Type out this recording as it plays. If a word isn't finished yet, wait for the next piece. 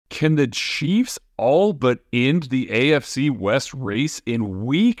Can the Chiefs all but end the AFC West race in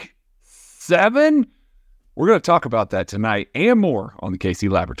week 7? We're going to talk about that tonight and more on the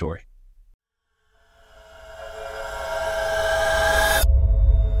KC Laboratory.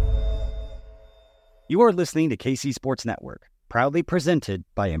 You are listening to KC Sports Network, proudly presented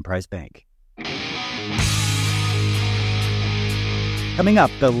by Emprise Bank. Coming up,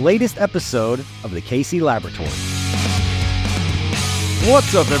 the latest episode of the KC Laboratory.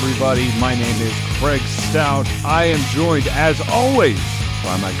 What's up, everybody? My name is Craig Stout. I am joined, as always,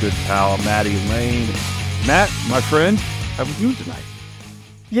 by my good pal, Matty Lane. Matt, my friend, how are we doing tonight?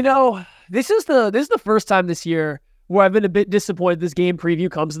 You know, this is the first time this year where I've been a bit disappointed this game preview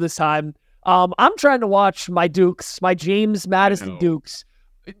comes this time. I'm trying to watch my Dukes, my James Madison Dukes,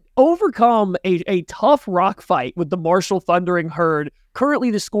 overcome a tough rock fight with the Marshall Thundering Herd. Currently,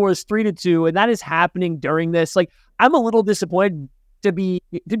 the score is 3-2, and that is happening during this. Like, I'm a little disappointed to be.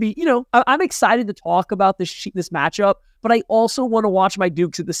 I'm excited to talk about this matchup, but I also want to watch my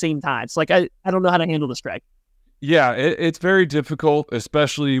Dukes at the same time. It's like I don't know how to handle this, Greg. Yeah, it's very difficult,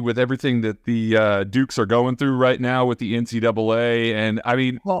 especially with everything that the Dukes are going through right now with the NCAA, and I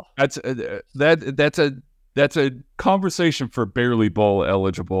mean that's a conversation for barely bowl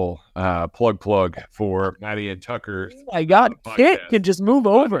eligible. Plug for Maddie and Tucker. Oh my God, Kit can just move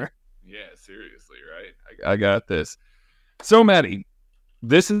over. Yeah, seriously, right? I got this. So, Maddie,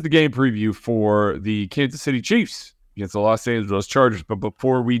 this is the game preview for the Kansas City Chiefs against the Los Angeles Chargers. But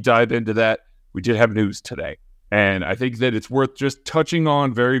before we dive into that, we did have news today. And I think that it's worth just touching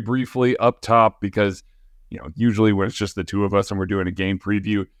on very briefly up top because, usually when it's just the two of us and we're doing a game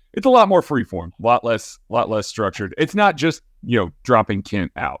preview, it's a lot more freeform, a lot less structured. It's not just, dropping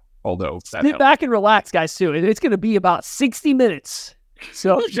Kent out, although that Sit back and relax, guys, too. It's going to be about 60 minutes.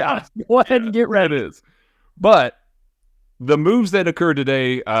 So go ahead and get ready. It is. But the moves that occurred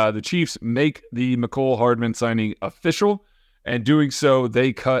today, the Chiefs make the Mecole Hardman signing official. And doing so,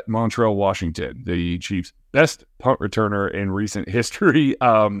 they cut Montrell Washington, the Chiefs' best punt returner in recent history.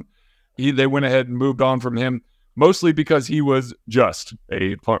 They went ahead and moved on from him, mostly because he was just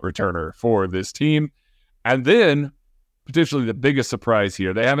a punt returner for this team. And then, potentially the biggest surprise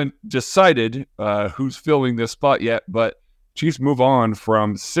here, they haven't decided who's filling this spot yet, but Chiefs move on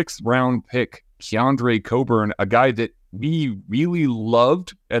from 6th-round pick Keondre Coburn, a guy that we really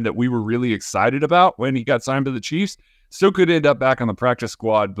loved and that we were really excited about when he got signed to the Chiefs. Still could end up back on the practice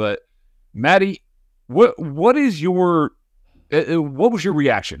squad, but Maddie, what was your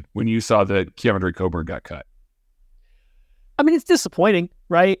reaction when you saw that Keondre Coburn got cut? I mean, it's disappointing,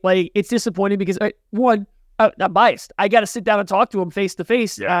 right? Like, it's disappointing because, I'm biased. I got to sit down and talk to him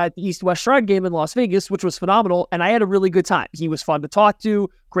face-to-face at the East-West Shrine game in Las Vegas, which was phenomenal, and I had a really good time. He was fun to talk to,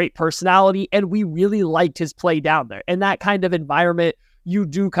 great personality, and we really liked his play down there. And that kind of environment, you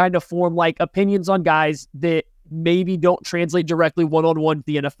do kind of form, like, opinions on guys that maybe don't translate directly one-on-one to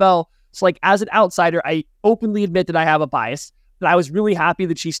the NFL. So, like, as an outsider, I openly admit that I have a bias, but I was really happy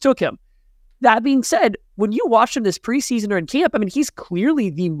that Chiefs took him. That being said, when you watch him this preseason or in camp, I mean, he's clearly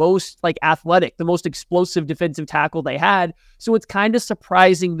the most athletic, the most explosive defensive tackle they had. So it's kind of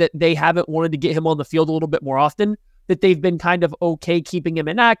surprising that they haven't wanted to get him on the field a little bit more often, that they've been kind of okay keeping him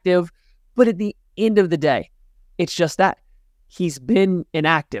inactive. But at the end of the day, it's just that. He's been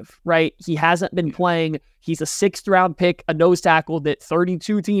inactive, right? He hasn't been playing. He's a 6th-round pick, a nose tackle that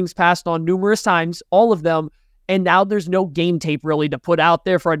 32 teams passed on numerous times, all of them. And now there's no game tape really to put out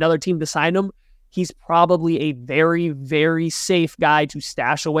there for another team to sign him. He's probably a very, very safe guy to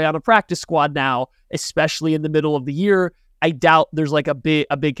stash away on a practice squad now, especially in the middle of the year. I doubt there's a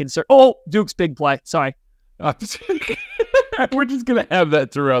big concern. Oh, Duke's big play. Sorry. We're just going to have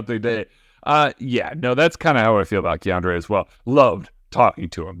that throughout the day. That's kind of how I feel about Keondre as well. Loved talking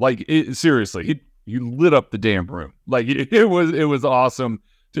to him. Seriously, he lit up the damn room. It was awesome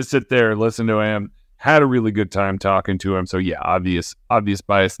to sit there and listen to him. Had a really good time talking to him. So yeah, obvious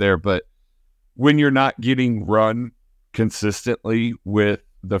bias there. But when you're not getting run consistently with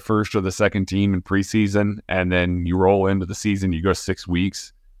the first or the second team in preseason, and then you roll into the season, you go 6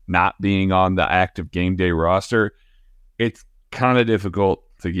 weeks not being on the active game day roster, it's kind of difficult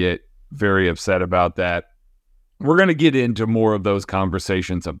to get very upset about that. We're going to get into more of those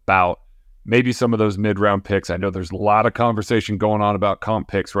conversations about maybe some of those mid-round picks. I know there's a lot of conversation going on about comp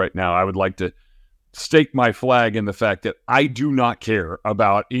picks right now. I would like to stake my flag in the fact that I do not care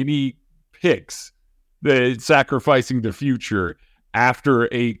about any picks that sacrificing the future after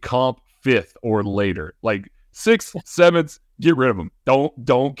a comp 5th or later. 6th, 7th, get rid of them.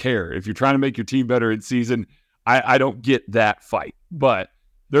 Don't care. If you're trying to make your team better in season, I don't get that fight. But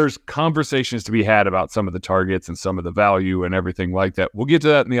there's conversations to be had about some of the targets and some of the value and everything like that. We'll get to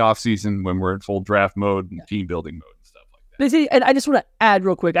that in the offseason when we're in full draft mode and team building mode and stuff like that. And I just want to add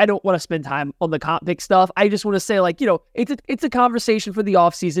real quick, I don't want to spend time on the comp pick stuff. I just want to say, it's a conversation for the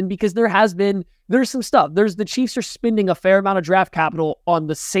offseason because there's some stuff. There's the Chiefs are spending a fair amount of draft capital on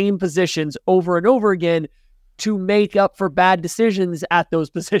the same positions over and over again to make up for bad decisions at those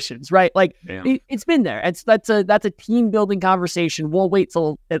positions, right? It's been there. That's a team building conversation. We'll wait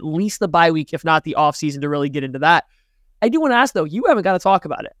till at least the bye week, if not the offseason, to really get into that. I do want to ask though, you haven't got to talk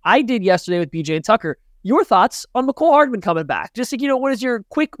about it. I did yesterday with BJ and Tucker. Your thoughts on Mecole Hardman coming back? Just what is your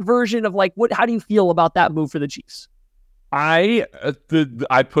quick version of how do you feel about that move for the Chiefs? I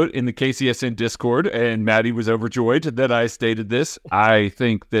put in the KCSN Discord, and Maddie was overjoyed that I stated this. I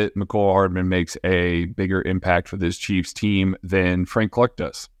think that Mecole Hardman makes a bigger impact for this Chiefs team than Frank Clark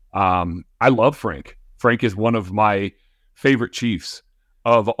does. I love Frank. Frank is one of my favorite Chiefs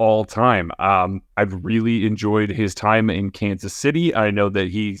of all time. I've really enjoyed his time in Kansas City. I know that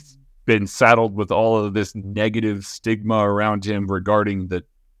he's been saddled with all of this negative stigma around him regarding the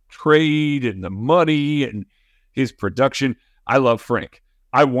trade and the money and his production. I love Frank.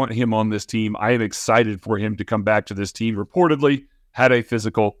 I want him on this team. I am excited for him to come back to this team. Reportedly had a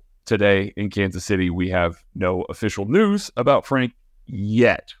physical today in Kansas City. We have no official news about Frank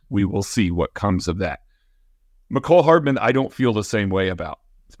yet. We will see what comes of that. Mecole Hardman, I don't feel the same way about.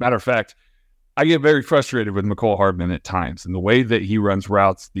 As a matter of fact, I get very frustrated with Mecole Hardman at times and the way that he runs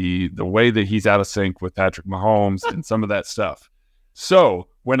routes, the way that he's out of sync with Patrick Mahomes and some of that stuff. So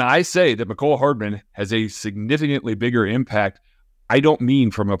when I say that Mecole Hardman has a significantly bigger impact, I don't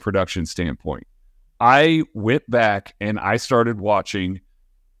mean from a production standpoint. I went back and I started watching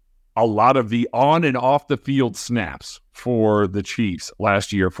a lot of the on and off the field snaps for the Chiefs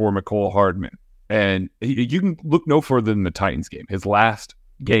last year for Mecole Hardman. And you can look no further than the Titans game. His last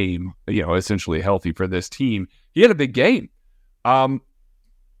game, essentially healthy for this team. He had a big game.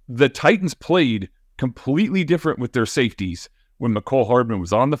 The Titans played completely different with their safeties when Mecole Hardman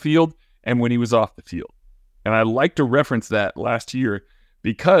was on the field and when he was off the field. And I like to reference that last year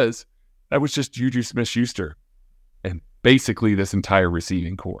because that was just Juju Smith-Schuster and basically this entire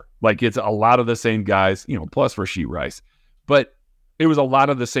receiving core. It's a lot of the same guys, plus Rashee Rice. But it was a lot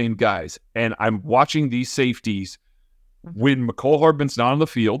of the same guys. And I'm watching these safeties when Mecole Hardman's not on the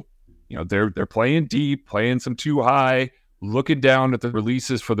field. They're playing deep, playing some too high, looking down at the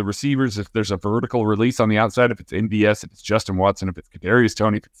releases for the receivers. If there's a vertical release on the outside, if it's MVS, if it's Justin Watson, if it's Kadarius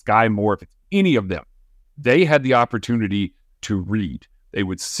Toney, if it's Sky Moore, if it's any of them, they had the opportunity to read. They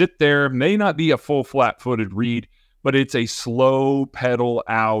would sit there, may not be a full flat-footed read, but it's a slow pedal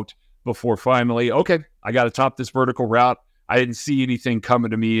out before finally, okay, I got to top this vertical route. I didn't see anything coming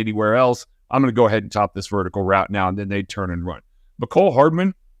to me anywhere else. I'm going to go ahead and top this vertical route now, and then they'd turn and run. Mecole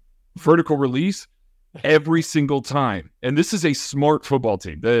Hardman, vertical release, every single time. And this is a smart football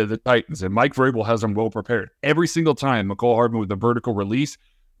team, the Titans, and Mike Vrabel has them well prepared. Every single time Mecole Hardman with a vertical release,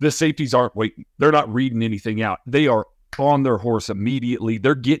 the safeties aren't waiting. They're not reading anything out. They are on their horse immediately.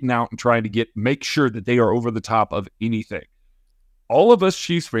 They're getting out and trying to make sure that they are over the top of anything. All of us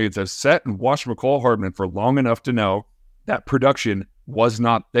Chiefs fans have sat and watched Mecole Hardman for long enough to know that production was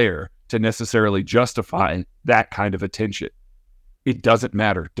not there to necessarily justify that kind of attention. It doesn't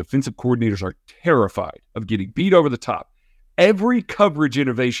matter. Defensive coordinators are terrified of getting beat over the top. Every coverage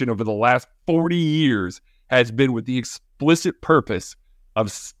innovation over the last 40 years has been with the explicit purpose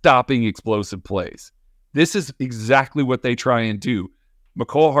of stopping explosive plays. This is exactly what they try and do.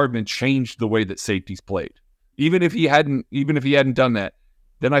 Mecole Hardman changed the way that safeties played. Even if he hadn't done that,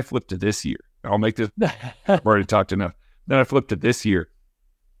 then I flipped to this year. I'll make this. I've already talked enough. Then I flipped to this year.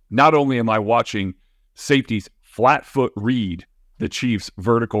 Not only am I watching safeties flat foot read the Chiefs'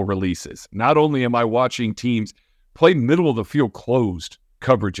 vertical releases, not only am I watching teams play middle of the field closed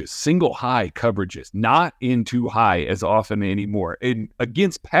coverages, single high coverages, not in too high as often anymore. And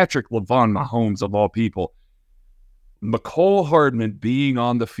against Patrick Mahomes of all people, Mecole Hardman being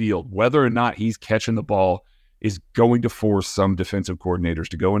on the field, whether or not he's catching the ball, is going to force some defensive coordinators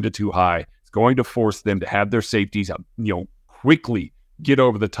to go into too high. It's going to force them to have their safeties, quickly get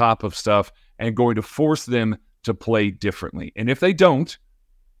over the top of stuff, and going to force them to play differently. And if they don't,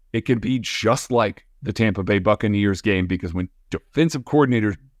 it can be just like the Tampa Bay Buccaneers game, because when defensive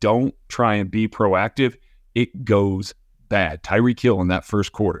coordinators don't try and be proactive, it goes bad. Tyreek Hill in that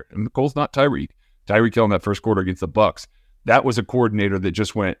first quarter, and Mecole's not Tyreek. Tyreek Hill in that first quarter against the Bucs, that was a coordinator that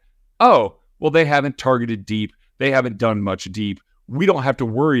just went, oh, well, they haven't targeted deep. They haven't done much deep. We don't have to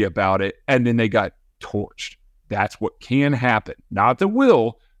worry about it. And then they got torched. That's what can happen. Not that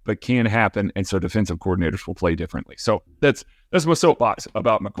will, but can happen. And so defensive coordinators will play differently. So that's my soapbox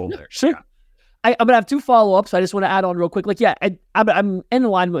about Mecole there. Sure. Yeah. I'm going to have 2 follow-ups. I just want to add on real quick. I'm in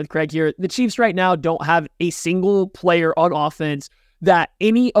alignment with Craig here. The Chiefs right now don't have a single player on offense that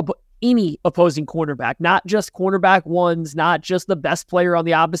any opposing cornerback, not just cornerback ones, not just the best player on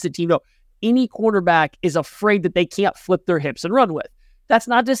the opposite team. No, any cornerback is afraid that they can't flip their hips and run with. That's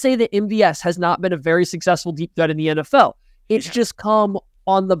not to say that MVS has not been a very successful deep threat in the NFL. It's just come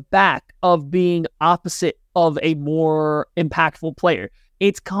on the back of being opposite of a more impactful player.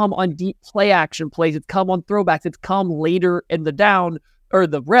 It's come on deep play action plays. It's come on throwbacks. It's come later in the down or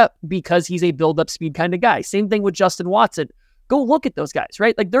the rep because he's a build-up speed kind of guy. Same thing with Justin Watson. Go look at those guys,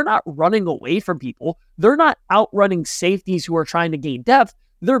 right? Like, they're not running away from people. They're not outrunning safeties who are trying to gain depth.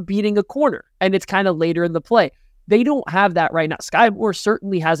 They're beating a corner, and it's kind of later in the play. They don't have that right now. Sky Moore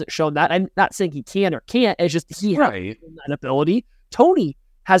certainly hasn't shown that. I'm not saying he can or can't. It's just he hasn't shown that ability. Tony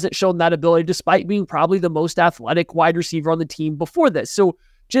hasn't shown that ability despite being probably the most athletic wide receiver on the team before this. So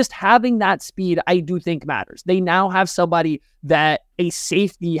just having that speed, I do think matters. They now have somebody that a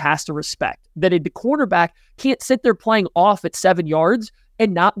safety has to respect, that a cornerback can't sit there playing off at 7 yards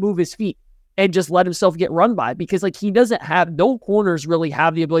and not move his feet and just let himself get run by, because like no corners really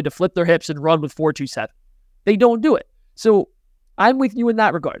have the ability to flip their hips and run with 4.27. They don't do it. So I'm with you in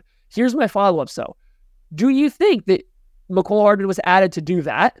that regard. Here's my follow-up. So do you think that Mecole Hardman was added to do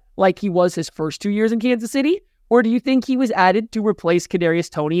that like he was his first 2 years in Kansas City? Or do you think he was added to replace Kadarius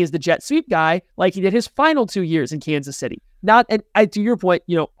Toney as the jet sweep guy like he did his final 2 years in Kansas City? To your point,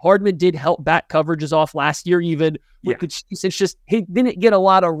 Hardman did help back coverages off last year even with the Chiefs. It's just he didn't get a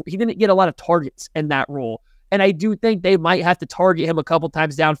lot of targets in that role. And I do think they might have to target him a couple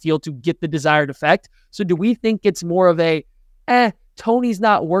times downfield to get the desired effect. So do we think it's more of a, Tony's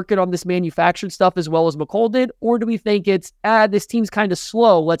not working on this manufactured stuff as well as Mecole did? Or do we think it's, this team's kind of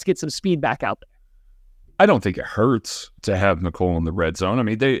slow, let's get some speed back out there? I don't think it hurts to have Mecole in the red zone. I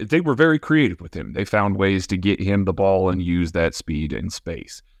mean, they were very creative with him. They found ways to get him the ball and use that speed in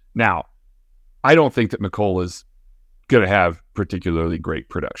space. Now, I don't think that Mecole is going to have particularly great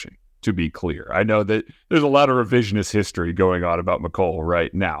production, to be clear. I know that there's a lot of revisionist history going on about Mecole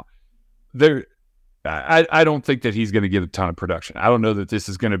right now. I don't think that he's going to get a ton of production. I don't know that this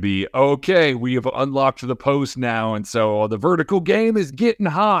is going to be, okay, we have unlocked the post now, and so the vertical game is getting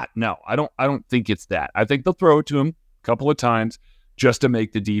hot. No, I don't think it's that. I think they'll throw it to him a couple of times just to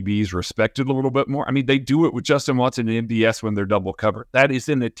make the DBs respect it a little bit more. I mean, they do it with Justin Watson and MVS when they're double covered. That is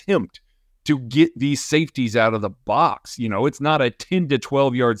an attempt to get these safeties out of the box. It's not a 10 to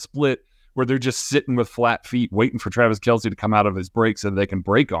 12 yard split where they're just sitting with flat feet waiting for Travis Kelce to come out of his break so they can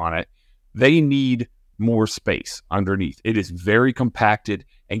break on it. They need more space underneath. It is very compacted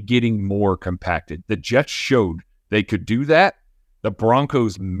and getting more compacted. The Jets showed they could do that. The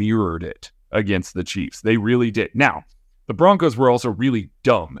Broncos mirrored it against the Chiefs. They really did. Now, the Broncos were also really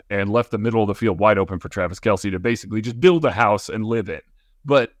dumb and left the middle of the field wide open for Travis Kelce to basically just build a house and live in.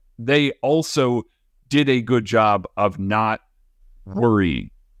 But they also did a good job of not worrying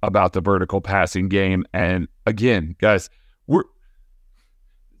about the vertical passing game. And again, guys,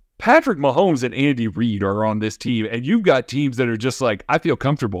 Patrick Mahomes and Andy Reid are on this team, and you've got teams that are just like, I feel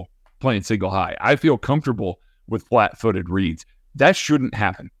comfortable playing single high. I feel comfortable with flat-footed reads. That shouldn't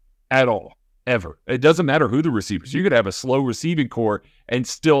happen at all, ever. It doesn't matter who the receivers. You could have a slow receiving core and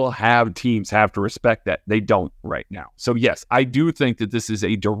still have teams have to respect that. They don't right now. So yes, I do think that this is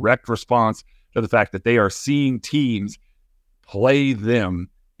a direct response to the fact that they are seeing teams play them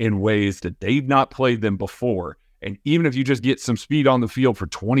in ways that they've not played them before. And even if you just get some speed on the field for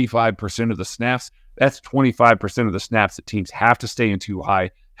 25% of the snaps, that's 25% of the snaps that teams have to stay in too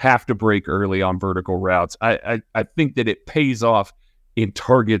high, have to break early on vertical routes. I think that it pays off in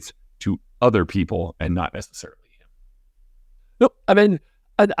targets to other people and not necessarily him. Nope. I mean,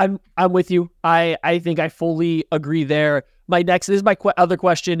 I'm with you. I think I fully agree there. This is my other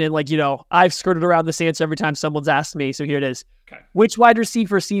question, and I've skirted around this answer every time someone's asked me, so here it is. Okay. Which wide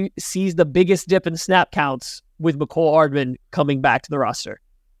receiver sees the biggest dip in snap counts with Mecole Hardman coming back to the roster?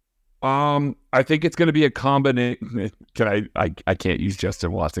 I think it's going to be a combination. I can't use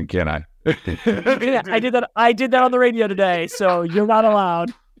Justin Watson, can I? Yeah, I did that on the radio today, so you're not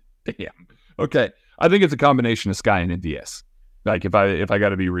allowed. Yeah. Okay. I think it's a combination of Sky and MVS. Like if I got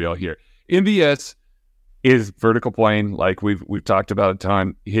to be real here, MVS is vertical playing, like we've talked about a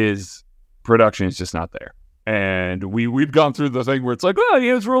ton. His production is just not there. And we've gone through the thing where it's like, oh, he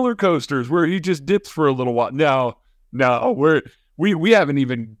has roller coasters where he just dips for a little while. No, we haven't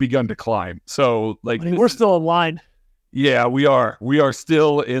even begun to climb. So we're still in line. Yeah, we are. We are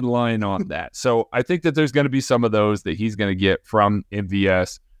still in line on that. So I think that there's going to be some of those that he's going to get from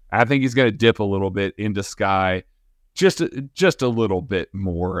MVS. I think he's going to dip a little bit into Sky, just a little bit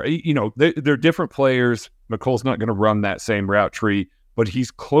more. You know, they're different players. McColl's not going to run that same route tree, but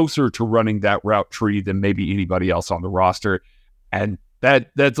he's closer to running that route tree than maybe anybody else on the roster. And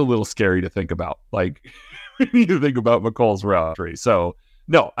that's a little scary to think about. Like, when you think about McColl's route tree. So,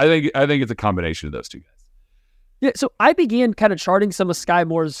 no, I think it's a combination of those two guys. Yeah, so I began kind of charting some of Sky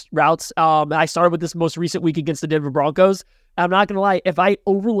Moore's routes. I started with this most recent week against the Denver Broncos. I'm not going to lie, if I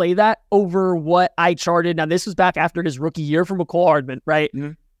overlay that over what I charted, now this was back after his rookie year for McCole Hardman, right?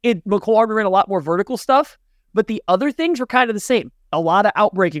 Mm-hmm. McCole Hardman ran a lot more vertical stuff, but the other things were kind of the same. A lot of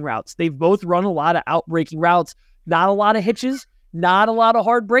outbreaking routes. They've both run a lot of outbreaking routes, not a lot of hitches, not a lot of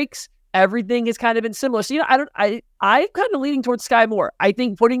hard breaks. Everything has kind of been similar. So, I'm kind of leaning towards Sky Moore. I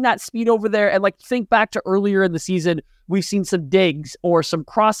think putting that speed over there, and like think back to earlier in the season, we've seen some digs or some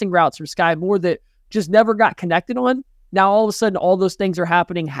crossing routes from Sky Moore that just never got connected on. Now, all of a sudden, all those things are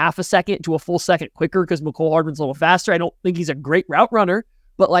happening half a second to a full second quicker because McCole Hardman's a little faster. I don't think he's a great route runner,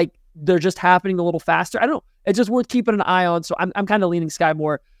 but like they're just happening a little faster. I don't know. It's just worth keeping an eye on. So I'm kind of leaning Sky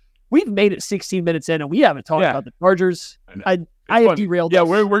Moore. We've made it 16 minutes in, and we haven't talked about the Chargers. I have derailed. Yeah,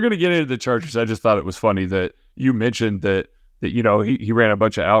 we're going to get into the Chargers. I just thought it was funny that you mentioned that you know he ran a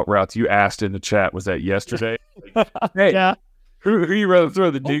bunch of out routes. You asked in the chat, was that yesterday? Hey, yeah. Who you rather throw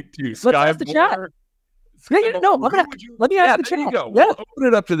the dig to? Sky Let's ask the chat. No, let me ask the chat. You go. Yeah. We'll open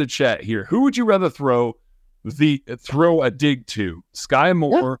it up to the chat here. Who would you rather throw a dig to? Sky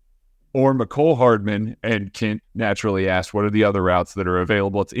Moore or McCole Hardman? And Kent naturally asked, what are the other routes that are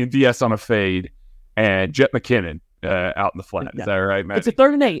available? It's MVS on a fade and Jet McKinnon out in the flat. Is that right, Matt? It's a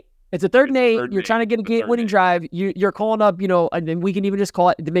 3rd and 8. It's a 3rd and 8. You're trying to get a game-winning drive. You're calling up, and then we can even just call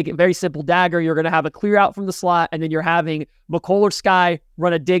it, to make it very simple, dagger. You're going to have a clear out from the slot, and then you're having McCole or Sky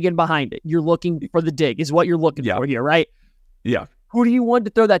run a dig in behind it. You're looking for the dig is what you're looking for here, right? Yeah. Who do you want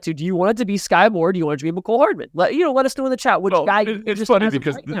to throw that to? Do you want it to be Sky Moore? Or do you want it to be McCole Hardman? Let us know in the chat which guy. It's funny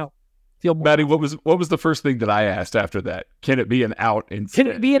because Maddie, what was the first thing that I asked after that? Can it be an out instead?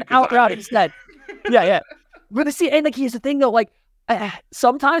 Can it be an out route instead? Yeah. But see, and like here's the thing though, like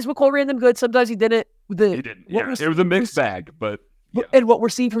sometimes McCole ran them good, sometimes he didn't. He didn't. It was a mixed bag, but and what we're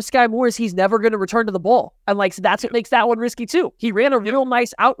seeing from Sky Moore is he's never going to return to the ball, and like so that's what makes that one risky too. He ran a real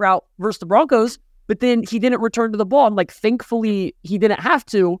nice out route versus the Broncos, but then he didn't return to the ball, and like thankfully he didn't have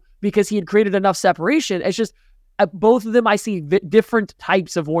to because he had created enough separation. It's just both of them I see different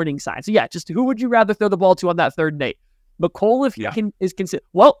types of warning signs. So just who would you rather throw the ball to on that 3rd and 8? McCole is considered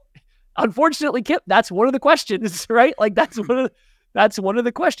well. Unfortunately, Kip, that's one of the questions, right? Like that's one of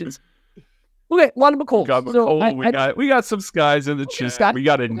the questions. Okay, a lot of McCole. We got some Skies in the chat. We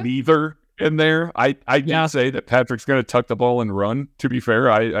got a neither in there. I did say that Patrick's going to tuck the ball and run. To be fair,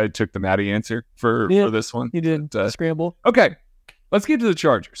 I took the Matty answer for this one. You did scramble. Okay, let's get to the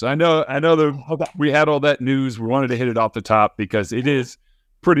Chargers. I know we had all that news. We wanted to hit it off the top because it is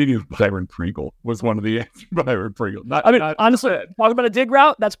pretty new. Byron Pringle was one of the answers. Byron Pringle. Honestly, talking about a dig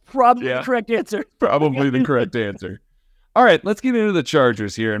route, that's probably the correct answer. Probably the correct answer. All right, let's get into the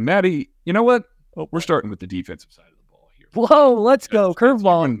Chargers here. And Maddie, you know what? We're starting with the defensive side of the ball here. Whoa, let's go.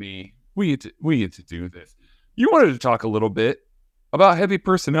 Curveball. Me. We get to do this. You wanted to talk a little bit about heavy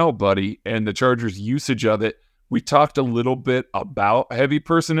personnel, buddy, and the Chargers' usage of it. We talked a little bit about heavy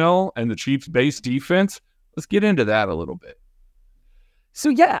personnel and the Chiefs' base defense. Let's get into that a little bit.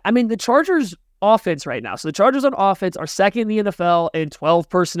 So, the Chargers offense right now. So the Chargers on offense are 2nd in the NFL in 12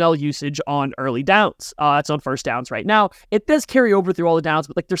 personnel usage on early downs. It's on first downs right now. It does carry over through all the downs,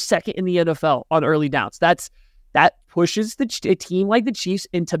 but like they're 2nd in the NFL on early downs. That pushes a team like the Chiefs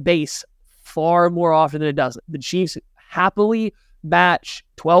into base far more often than it doesn't. The Chiefs happily match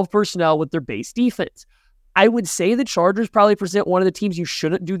 12 personnel with their base defense. I would say the Chargers probably present one of the teams you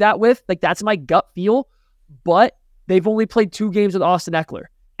shouldn't do that with. Like that's my gut feel, but they've only played 2 games with Austin Eckler,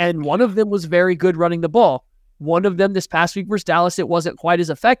 and one of them was very good running the ball. One of them this past week versus Dallas, it wasn't quite as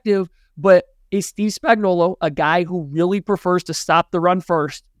effective, but is Steve Spagnuolo, a guy who really prefers to stop the run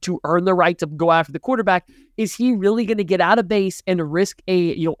first to earn the right to go after the quarterback, is he really going to get out of base and risk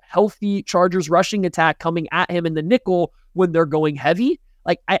a healthy Chargers rushing attack coming at him in the nickel when they're going heavy?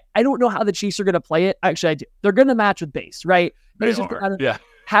 Like, I don't know how the Chiefs are going to play it. Actually, I do. They're going to match with base, right?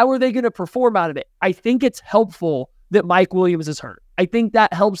 How are they going to perform out of it? I think it's helpful that Mike Williams is hurt. I think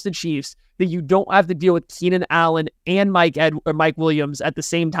that helps the Chiefs that you don't have to deal with Keenan Allen and Mike Williams at the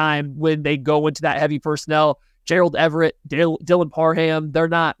same time when they go into that heavy personnel. Gerald Everett, Dylan Parham, they're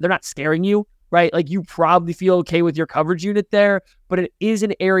not scaring you, right? Like you probably feel okay with your coverage unit there, but it is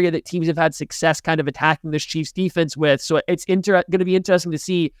an area that teams have had success kind of attacking this Chiefs defense with. So it's going to be interesting to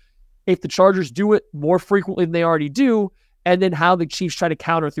see if the Chargers do it more frequently than they already do. and then how the Chiefs try to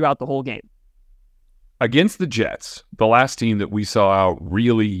counter throughout the whole game. Against the Jets, the last team that we saw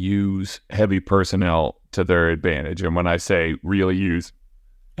really use heavy personnel to their advantage, and when I say really use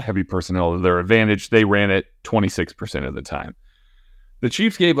heavy personnel to their advantage, they ran it 26% of the time. The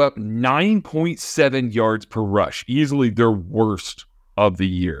Chiefs gave up 9.7 yards per rush, easily their worst of the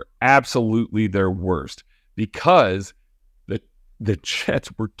year. Absolutely their worst, because the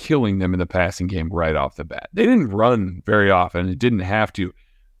Jets were killing them in the passing game right off the bat. They didn't run very often. It didn't have to.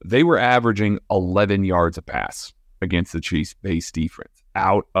 They were averaging 11 yards a pass against the Chiefs base defense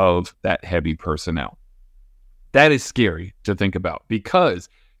out of that heavy personnel. That is scary to think about, because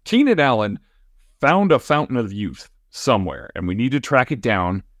Keenan Allen found a fountain of youth somewhere, and we need to track it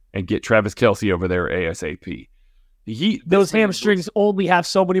down and get Travis Kelce over there ASAP. Those hamstrings only have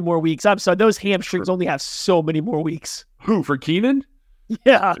so many more weeks. I'm sorry, those hamstrings only have so many more weeks. Who, for Keenan?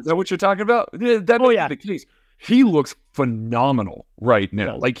 Yeah. Is that what you're talking about? That may be the case. He looks phenomenal right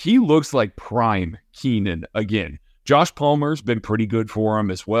now. Like, he looks like prime Keenan again. Josh Palmer's been pretty good for him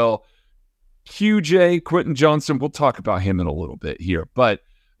as well. QJ, Quentin Johnson, we'll talk about him in a little bit here. But,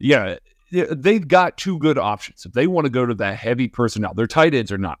 yeah, they've got two good options. If they want to go to that heavy personnel, their tight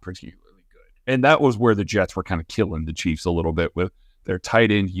ends are not particularly good. And that was where the Jets were kind of killing the Chiefs a little bit with their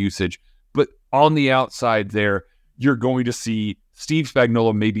tight end usage. But on the outside there, you're going to see Steve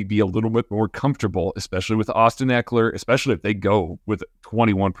Spagnuolo maybe be a little bit more comfortable, especially with Austin Ekeler, especially if they go with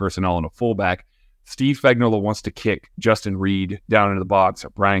 21 personnel and a fullback. Steve Spagnuolo wants to kick Justin Reed down into the box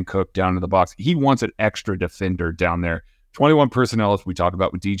or Brian Cook down into the box. He wants an extra defender down there. 21 personnel, as we talk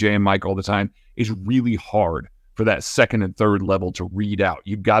about with DJ and Mike all the time, is really hard for that second and third level to read out.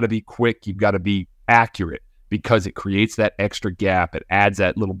 You've got to be quick. You've got to be accurate, because it creates that extra gap. It adds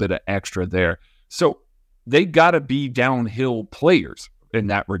that little bit of extra there. So they got to be downhill players in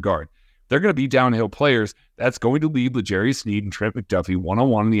that regard. They're going to be downhill players. That's going to leave L'Jarius Sneed and Trent McDuffie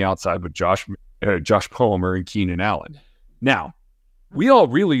one-on-one on the outside with Josh Palmer and Keenan Allen. Now, we all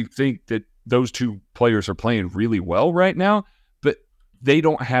really think that those two players are playing really well right now, but they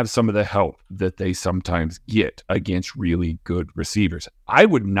don't have some of the help that they sometimes get against really good receivers. I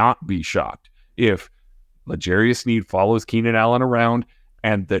would not be shocked if L'Jarius Sneed follows Keenan Allen around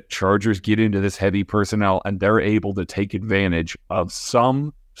and the Chargers get into this heavy personnel and they're able to take advantage of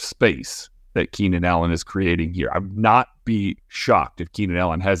some space that Keenan Allen is creating here. I would not be shocked if Keenan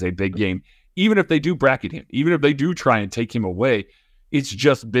Allen has a big game, even if they do bracket him, even if they do try and take him away. It's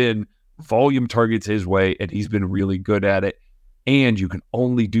just been volume targets his way, and he's been really good at it. And you can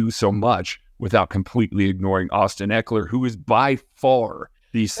only do so much without completely ignoring Austin Ekeler, who is by far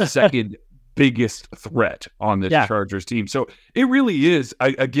the second biggest threat on this Chargers team. So it really is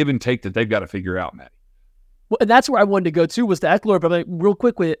a give and take that they've got to figure out, Matt. Well, and that's where I wanted to go to, was the Ekeler. But like, real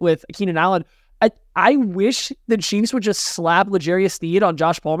quick with Keenan Allen, I wish the Chiefs would just slap L'Jarius Sneed on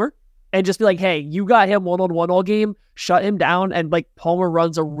Josh Palmer and just be like, hey, you got him one-on-one all game, shut him down. And like, Palmer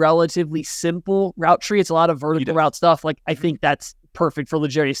runs a relatively simple route tree. It's a lot of vertical route stuff. Like, I think that's perfect for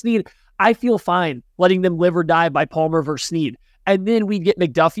L'Jarius Sneed. I feel fine letting them live or die by Palmer versus Sneed. And then we get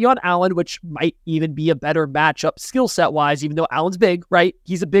McDuffie on Allen, which might even be a better matchup skill set wise, even though Allen's big, right?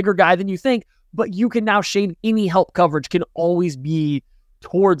 He's a bigger guy than you think, but you can now shade any help coverage can always be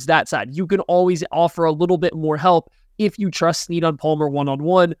towards that side. You can always offer a little bit more help if you trust Sneed on Palmer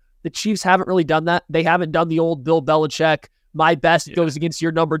one-on-one. The Chiefs haven't really done that. They haven't done the old Bill Belichick, my best goes against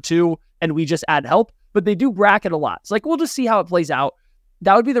your number two, and we just add help, but they do bracket a lot. It's like, we'll just see how it plays out.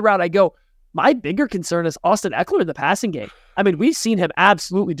 That would be the route I go. My bigger concern is Austin Ekeler in the passing game. I mean, we've seen him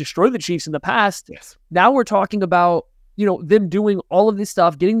absolutely destroy the Chiefs in the past. Yes. Now we're talking about, them doing all of this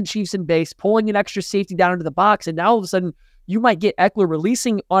stuff, getting the Chiefs in base, pulling an extra safety down into the box, and now all of a sudden you might get Ekeler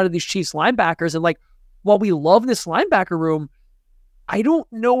releasing onto these Chiefs linebackers. And like, while we love this linebacker room, I don't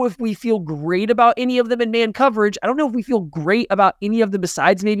know if we feel great about any of them in man coverage. I don't know if we feel great about any of them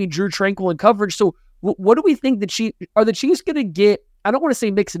besides maybe Drew Tranquill in coverage. So what do we think the Chiefs going to get? I don't want to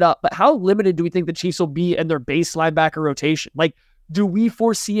say mix it up, but how limited do we think the Chiefs will be in their base linebacker rotation? Like, do we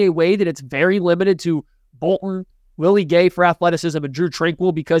foresee a way that it's very limited to Bolton, Willie Gay for athleticism, and Drew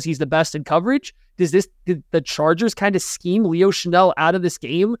Tranquill because he's the best in coverage? Did the Chargers kind of scheme Leo Chenal out of this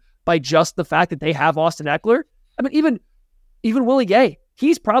game by just the fact that they have Austin Ekeler? I mean, even Willie Gay,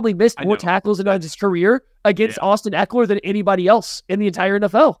 he's probably missed more tackles in his career against Austin Ekeler than anybody else in the entire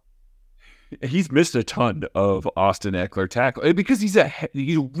NFL. He's missed a ton of Austin Ekeler tackle because he's a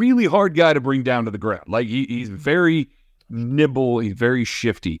really hard guy to bring down to the ground. Like, he's very nimble. He's very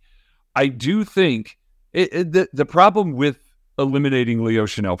shifty. I do think the problem with eliminating Leo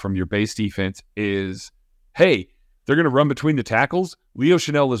Chenal from your base defense is, hey, they're going to run between the tackles. Leo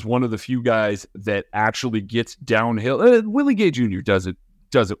Chanel is one of the few guys that actually gets downhill. Willie Gay Jr. does it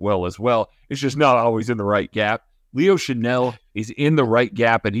well as well. It's just not always in the right gap. Leo Chanel is in the right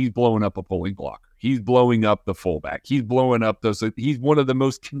gap, and he's blowing up a pulling blocker. He's blowing up the fullback. He's blowing up those. He's one of the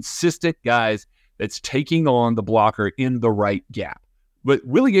most consistent guys that's taking on the blocker in the right gap. But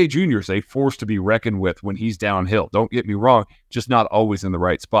Willie Gay Jr. is a force to be reckoned with when he's downhill. Don't get me wrong, just not always in the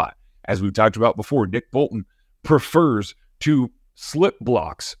right spot. As we've talked about before, Nick Bolton prefers to slip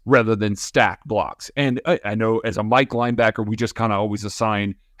blocks rather than stack blocks. And I know as a Mike linebacker, we just kind of always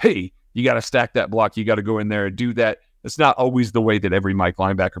assign, hey, you got to stack that block. You got to go in there and do that. It's not always the way that every Mike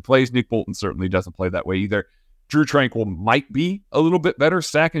linebacker plays. Nick Bolton certainly doesn't play that way either. Drew Tranquill might be a little bit better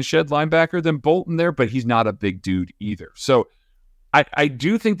stack and shed linebacker than Bolton there, but he's not a big dude either. So I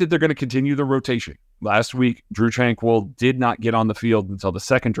do think that they're going to continue the rotation. Last week, Drew Tranquill did not get on the field until the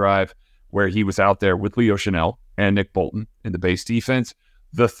second drive where he was out there with Leo Chanel and Nick Bolton in the base defense.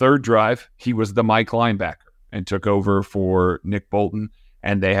 The third drive, he was the Mike linebacker and took over for Nick Bolton,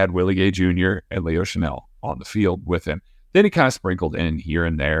 and they had Willie Gay Jr. and Leo Chanel on the field with him. Then he kind of sprinkled in here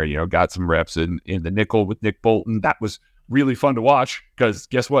and there, got some reps in the nickel with Nick Bolton. That was really fun to watch because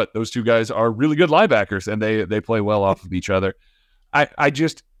guess what? Those two guys are really good linebackers, and they play well off of each other. I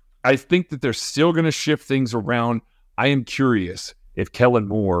think that they're still going to shift things around. I am curious if Kellen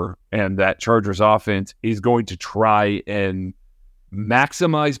Moore and that Chargers offense is going to try and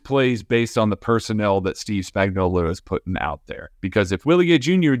maximize plays based on the personnel that Steve Spagnuolo is putting out there. Because if Willie Gay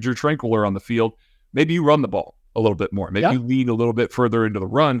Jr. and Drew Tranquill are on the field, maybe you run the ball a little bit more. Maybe you lean a little bit further into the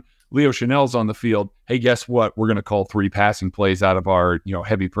run. Leo Chanel's on the field. Hey, guess what? We're going to call 3 passing plays out of our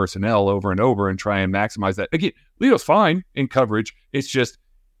heavy personnel over and over and try and maximize that. Again, Leo's fine in coverage. It's just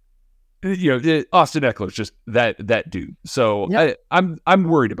Austin Ekeler's just that dude. So I'm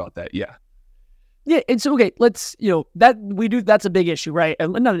worried about that. Yeah. Yeah, and so let's that's a big issue, right?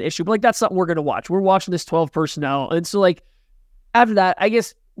 And not an issue, but that's something we're gonna watch. We're watching this 12 personnel, and so after that, I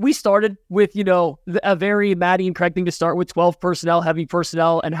guess we started with a very Maddie and Craig thing to start with 12 personnel, heavy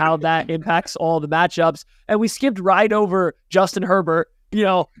personnel, and how that impacts all the matchups, and we skipped right over Justin Herbert.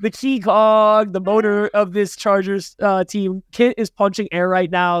 The key cog, the motor of this Chargers team. Kit is punching air right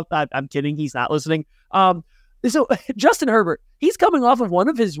now. I'm kidding. He's not listening. So Justin Herbert, he's coming off of one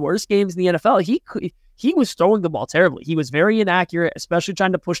of his worst games in the NFL. He was throwing the ball terribly. He was very inaccurate, especially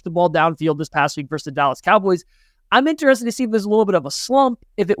trying to push the ball downfield this past week versus the Dallas Cowboys. I'm interested to see if there's a little bit of a slump,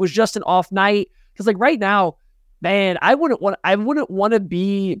 if it was just an off night. Because right now, man, I wouldn't want to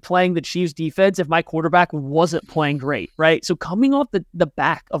be playing the Chiefs defense if my quarterback wasn't playing great, right? So coming off the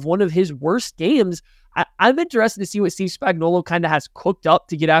back of one of his worst games, I'm interested to see what Steve Spagnuolo kind of has cooked up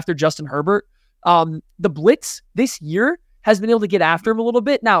to get after Justin Herbert. The blitz this year has been able to get after him a little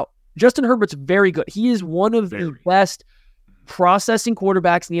bit. Now, Justin Herbert's very good. He is one of the best processing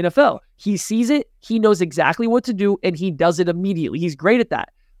quarterbacks in the NFL. He sees it, he knows exactly what to do, and he does it immediately. He's great at that.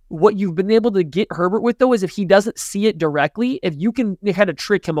 What you've been able to get Herbert with, though, is if he doesn't see it directly, if you can kind of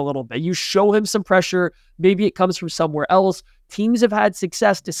trick him a little bit, you show him some pressure, maybe it comes from somewhere else. Teams have had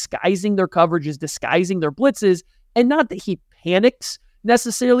success disguising their coverages, disguising their blitzes, and not that he panics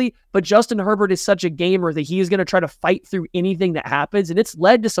necessarily, but Justin Herbert is such a gamer that he is going to try to fight through anything that happens, and it's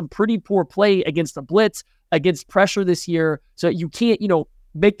led to some pretty poor play against the blitz, against pressure this year, so you can't,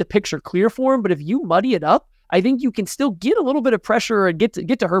 make the picture clear for him, but if you muddy it up, I think you can still get a little bit of pressure and get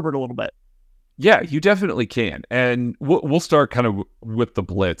to Herbert a little bit. Yeah, you definitely can. And we'll start kind of with the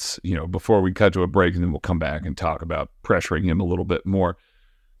blitz, before we cut to a break, and then we'll come back and talk about pressuring him a little bit more.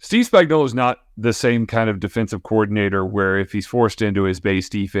 Steve Spagnuolo is not the same kind of defensive coordinator where if he's forced into his base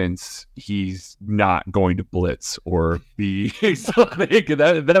defense, he's not going to blitz or be exotic.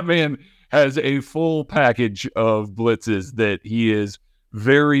 That man has a full package of blitzes that he is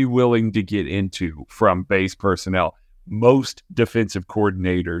very willing to get into from base personnel. Most defensive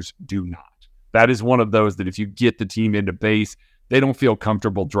coordinators do not. That is one of those that if you get the team into base, they don't feel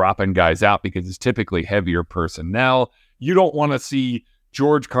comfortable dropping guys out because it's typically heavier personnel. You don't want to see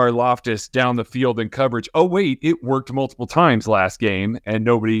George Karlaftis down the field in coverage. Oh, wait, it worked multiple times last game, and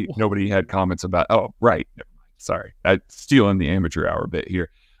nobody had comments about, oh, right. Sorry, I'm stealing the amateur hour bit here.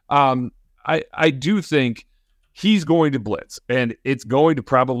 I do think he's going to blitz, and it's going to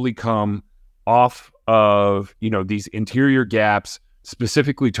probably come off of, these interior gaps,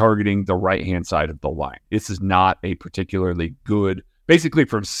 specifically targeting the right-hand side of the line. This is not a particularly good, basically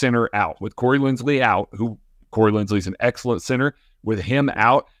from center out. With Corey Linsley out, Corey Linsley's an excellent center. With him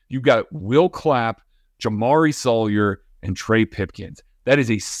out, you've got Will Clapp, Jamari Sawyer, and Trey Pipkins. That is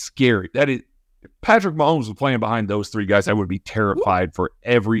if Patrick Mahomes was playing behind those three guys, I would be terrified for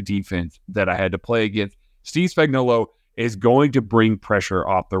every defense that I had to play against. Steve Spagnuolo is going to bring pressure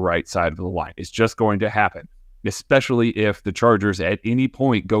off the right side of the line. It's just going to happen, especially if the Chargers at any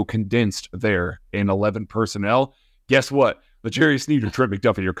point go condensed there in 11 personnel. Guess what? L'Jarius Sneed or Trent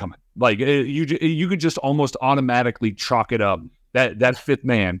McDuffie are coming. Like you could just almost automatically chalk it up. That fifth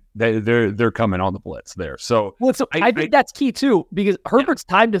man, they're coming on the blitz there. So, I think that's key too, because Herbert's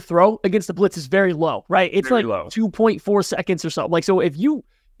time to throw against the blitz is very low, right? It's like low. 2.4 seconds or something. Like, so if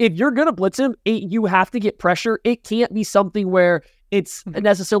you're gonna blitz him, you have to get pressure. It can't be something where it's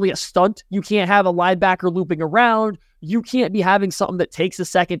necessarily a stunt. You can't have a linebacker looping around. You can't be having something that takes a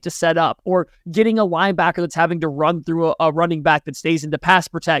second to set up, or getting a linebacker that's having to run through a running back that stays into pass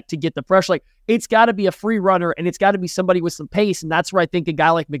protect to get the pressure. Like, it's got to be a free runner, and it's got to be somebody with some pace. And that's where I think a guy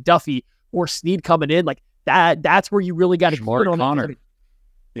like McDuffie or Sneed coming in, like that's where you really got to put on Connor.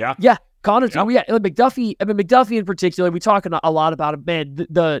 Yeah. Connor too. Yeah. McDuffie, McDuffie in particular, we talk a lot about him, man.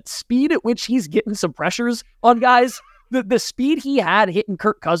 The speed at which he's getting some pressures on guys, the speed he had hitting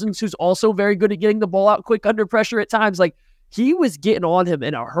Kirk Cousins, who's also very good at getting the ball out quick under pressure at times. Like, he was getting on him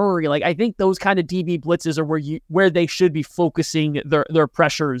in a hurry. Like, I think those kind of DB blitzes are where they should be focusing their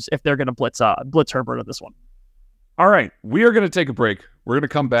pressures if they're going to blitz Herbert on this one. All right, we are going to take a break. We're going to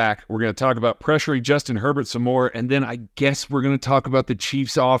come back. We're going to talk about pressuring Justin Herbert some more, and then I guess we're going to talk about the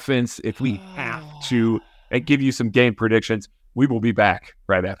Chiefs offense if we have to, and give you some game predictions. We will be back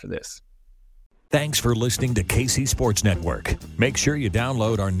right after this. Thanks for listening to KC Sports Network. Make sure you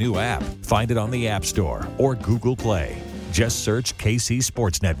download our new app. Find it on the App Store or Google Play. Just search KC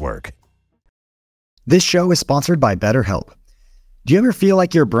Sports Network. This show is sponsored by BetterHelp. Do you ever feel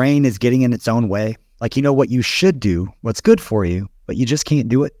like your brain is getting in its own way? Like, you know what you should do, what's good for you, but you just can't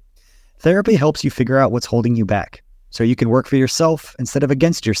do it? Therapy helps you figure out what's holding you back, so you can work for yourself instead of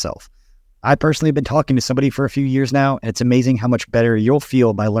against yourself. I personally have been talking to somebody for a few years now, and it's amazing how much better you'll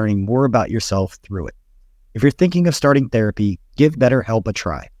feel by learning more about yourself through it. If you're thinking of starting therapy, give BetterHelp a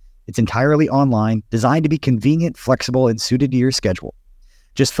try. It's entirely online, designed to be convenient, flexible, and suited to your schedule.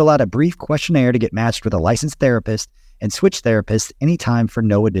 Just fill out a brief questionnaire to get matched with a licensed therapist and switch therapists anytime for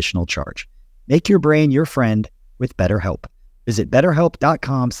no additional charge. Make your brain your friend with BetterHelp. Visit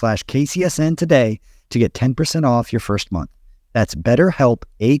BetterHelp.com/KCSN today to get 10% off your first month. That's BetterHelp,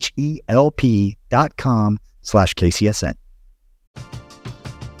 HELP.com/KCSN.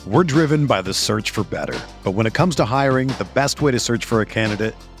 We're driven by the search for better. But when it comes to hiring, the best way to search for a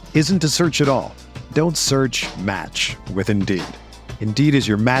candidate isn't to search at all. Don't search, match with Indeed. Indeed is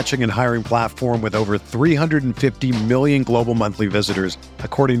your matching and hiring platform with over 350 million global monthly visitors,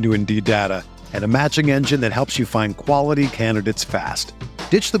 according to Indeed data, and a matching engine that helps you find quality candidates fast.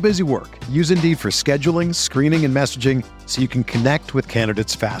 Ditch the busy work. Use Indeed for scheduling, screening, and messaging so you can connect with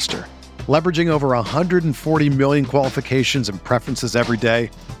candidates faster. Leveraging over 140 million qualifications and preferences every day,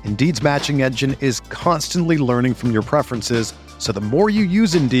 Indeed's matching engine is constantly learning from your preferences, so the more you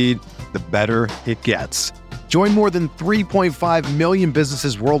use Indeed, the better it gets. Join more than 3.5 million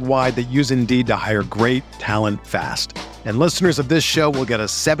businesses worldwide that use Indeed to hire great talent fast. And listeners of this show will get a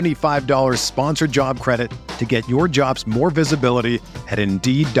 $75 sponsored job credit to get your jobs more visibility at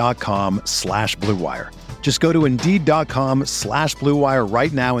Indeed.com/Blue Wire. Just go to Indeed.com/Blue Wire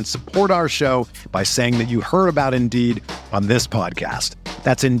right now and support our show by saying that you heard about Indeed on this podcast.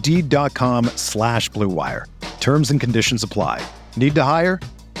 That's Indeed.com/Blue Wire. Terms and conditions apply. Need to hire?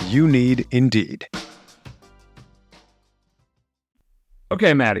 You need Indeed.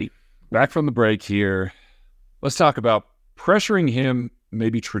 Okay, Maddie, back from the break here. Let's talk about pressuring him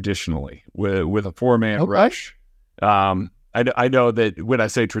maybe traditionally with a four-man rush. I know that when I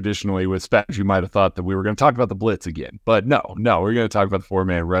say traditionally with Spags, you might have thought that we were going to talk about the blitz again. But no, we're going to talk about the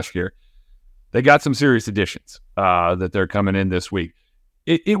four-man rush here. They got some serious additions that they're coming in this week.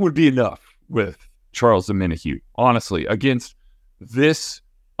 It would be enough with Charles Omenihu, honestly, against this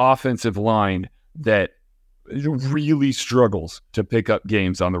offensive line that really struggles to pick up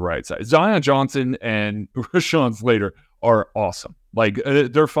games on the right side. Zion Johnson and Rashawn Slater are awesome. Like,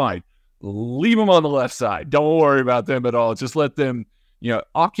 they're fine. Leave them on the left side. Don't worry about them at all. Just let them,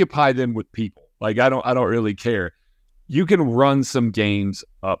 occupy them with people. Like, I don't really care. You can run some games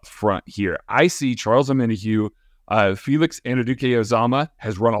up front here. I see Charles Omenihu, Felix Anudike-Uzomah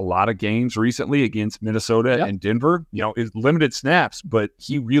has run a lot of games recently against Minnesota and Denver. It's limited snaps, but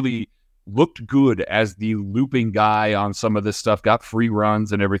he really looked good as the looping guy on some of this stuff, got free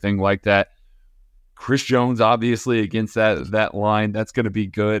runs and everything like that. Chris Jones, obviously, against that line, that's going to be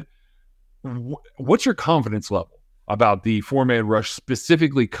good. What's your confidence level about the four-man rush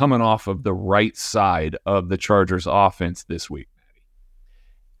specifically coming off of the right side of the Chargers offense this week?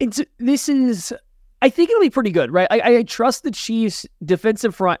 This is I think it'll be pretty good, right? I trust the Chiefs'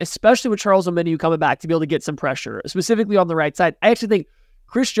 defensive front, especially with Charles Omenihu coming back, to be able to get some pressure, specifically on the right side. I actually think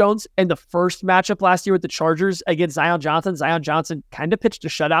Chris Jones in the first matchup last year with the Chargers against Zion Johnson kind of pitched a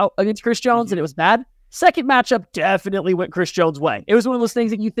shutout against Chris Jones, and it was bad. Second matchup definitely went Chris Jones' way. It was one of those things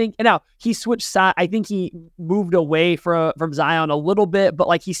that you think, and now he switched side. I think he moved away from Zion a little bit, but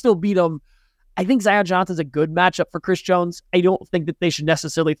like he still beat him. I think Zion Johnson's a good matchup for Chris Jones. I don't think that they should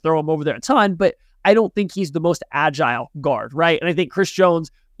necessarily throw him over there a ton, but I don't think he's the most agile guard, right? And I think Chris Jones,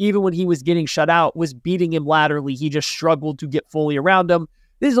 even when he was getting shut out, was beating him laterally. He just struggled to get fully around him.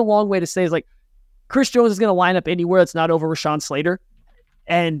 This is a long way to say is like Chris Jones is going to line up anywhere that's not over Rashawn Slater.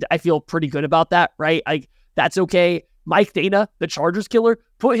 And I feel pretty good about that, right? Like that's okay. Mike Dana, the Chargers killer,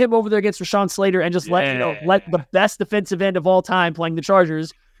 put him over there against Rashawn Slater and just let the best defensive end of all time playing the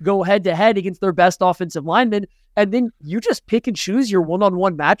Chargers go head to head against their best offensive lineman. And then you just pick and choose your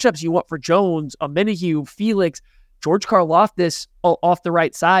one-on-one matchups you want for Jones, Omenihu, Felix, George Karlaftis off the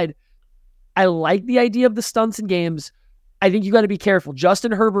right side. I like the idea of the stunts in games. I think you got to be careful.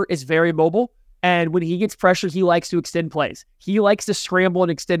 Justin Herbert is very mobile, and when he gets pressure, he likes to extend plays. He likes to scramble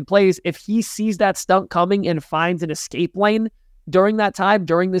and extend plays. If he sees that stunt coming and finds an escape lane during that time,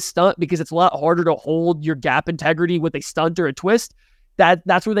 during this stunt, because it's a lot harder to hold your gap integrity with a stunt or a twist,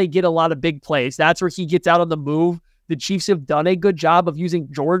 that's where they get a lot of big plays. That's where he gets out on the move. The Chiefs have done a good job of using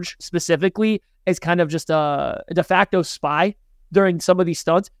George specifically as kind of just a de facto spy during some of these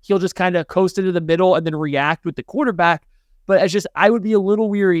stunts. He'll just kind of coast into the middle and then react with the quarterback. But I would be a little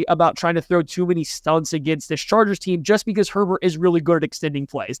weary about trying to throw too many stunts against this Chargers team just because Herbert is really good at extending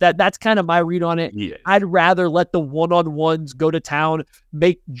plays. That's kind of my read on it. Yeah. I'd rather let the one-on-ones go to town,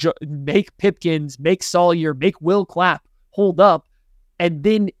 make Pipkins, make Sawyer, make Will Clapp hold up. And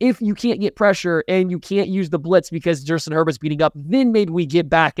then if you can't get pressure and you can't use the blitz because Justin Herbert's beating up, then maybe we get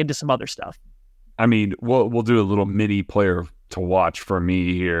back into some other stuff. I mean, we'll do a little mini player to watch for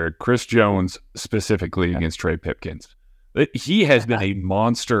me here. Chris Jones specifically against Trey Pipkins. He has been a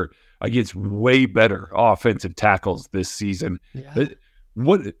monster against way better offensive tackles this season. Yeah.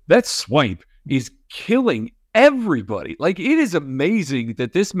 That swipe is killing everybody. Like, it is amazing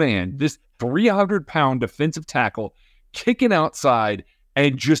that this man, this 300-pound defensive tackle, kicking outside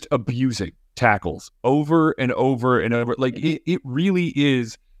and just abusing tackles over and over and over. Like, it really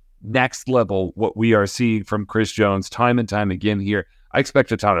is next level what we are seeing from Chris Jones time and time again here. I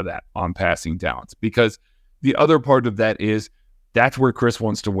expect a ton of that on passing downs, because the other part of that is that's where Chris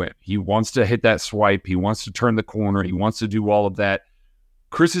wants to win. He wants to hit that swipe. He wants to turn the corner. He wants to do all of that.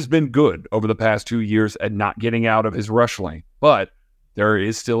 Chris has been good over the past 2 years at not getting out of his rush lane, but there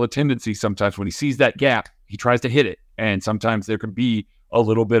is still a tendency sometimes when he sees that gap, he tries to hit it. And sometimes there can be a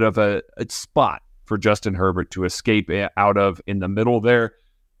little bit of a spot for Justin Herbert to escape out of in the middle there.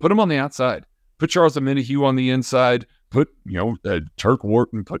 Put him on the outside. Put Charles Omenihu on the inside. Put, Turk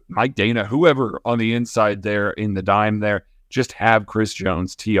Wharton, put Mike Dana, whoever on the inside there in the dime there. Just have Chris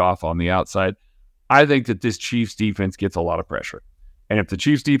Jones tee off on the outside. I think that this Chiefs defense gets a lot of pressure. And if the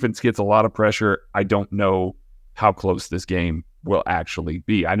Chiefs defense gets a lot of pressure, I don't know how close this game will actually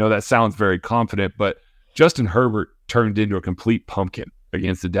be. I know that sounds very confident, but Justin Herbert turned into a complete pumpkin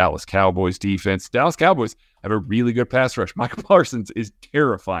against the Dallas Cowboys defense. Dallas Cowboys have a really good pass rush. Michael Parsons is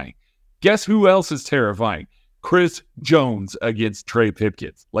terrifying. Guess who else is terrifying? Chris Jones against Trey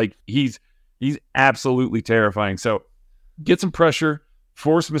Pipkins. Like, he's absolutely terrifying. So get some pressure,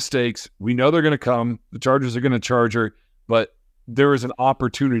 force mistakes. We know they're going to come. The Chargers are going to charge her, but there is an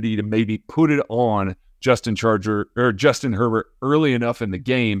opportunity to maybe put it on Justin Herbert early enough in the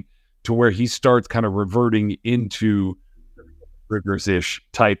game to where he starts kind of reverting into Rivers-ish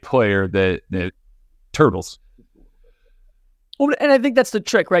type player that Turtles. Well, and I think that's the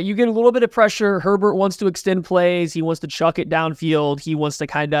trick, right? You get a little bit of pressure. Herbert wants to extend plays. He wants to chuck it downfield. He wants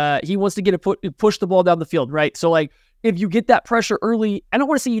to push the ball down the field, right? So, like, if you get that pressure early, I don't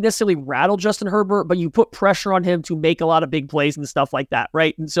want to say you necessarily rattle Justin Herbert, but you put pressure on him to make a lot of big plays and stuff like that,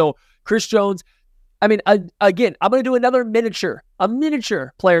 right? And so Chris Jones, I mean, again, I'm going to do a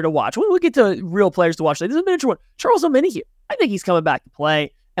miniature player to watch. We'll get to real players to watch. This is a miniature one. Charles Omenihu. I think he's coming back to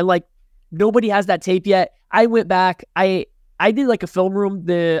play. And, like, nobody has that tape yet. I went back. I did like a film room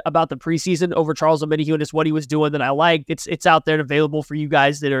about the preseason over Charles Omenihu and just what he was doing that I liked. It's out there and available for you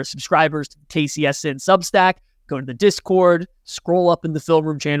guys that are subscribers to KCSN Substack. Go to the Discord, scroll up in the film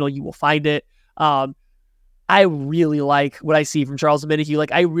room channel. You will find it. I really like what I see from Charles Omenihu.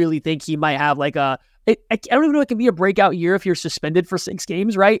 Like, I really think he might have like I don't even know if it can be a breakout year if you're suspended for 6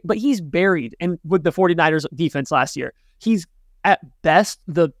 games, right? But he's buried with the 49ers defense last year. He's at best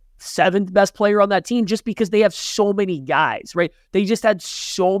the 7th best player on that team just because they have so many guys, right? They just had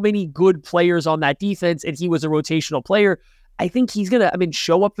so many good players on that defense, and he was a rotational player. I think he's going to,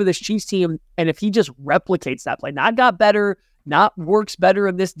 show up for this Chiefs team, and if he just replicates that play, not got better, not works better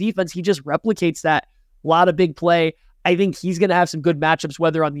in this defense, he just replicates that, a lot of big play. I think he's going to have some good matchups,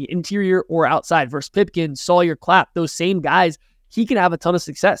 whether on the interior or outside versus Pipkin, Sawyer, Clapp, those same guys. He can have a ton of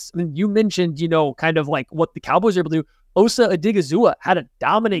success. I mean, you mentioned, kind of like what the Cowboys are able to do. Osa Odigizua had a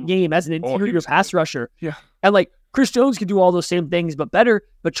dominant game as an interior pass rusher. Yeah. And like Chris Jones can do all those same things, but better.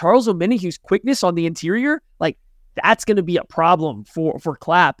 But Charles Omenahue's quickness on the interior, like that's going to be a problem for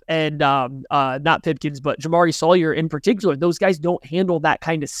Clapp and not Pipkins, but Jamari Sawyer in particular. Those guys don't handle that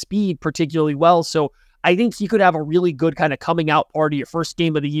kind of speed particularly well. So I think he could have a really good kind of coming out party, your first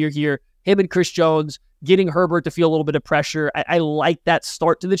game of the year here. Him and Chris Jones, getting Herbert to feel a little bit of pressure. I like that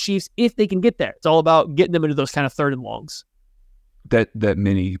start to the Chiefs if they can get there. It's all about getting them into those kind of 3rd and longs. That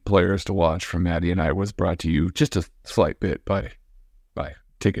many players to watch from Maddie and I was brought to you just a slight bit by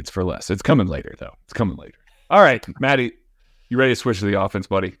Tickets for Less. It's coming later, though. It's coming later. All right, Maddie, you ready to switch to the offense,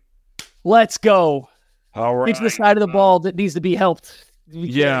 buddy? Let's go. All right. Get to the side of the ball that needs to be helped.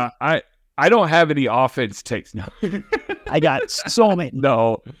 Yeah, I don't have any offense takes. No. I got so many.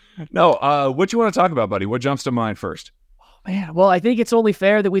 No. What you want to talk about, buddy? What jumps to mind first? Man, well, I think it's only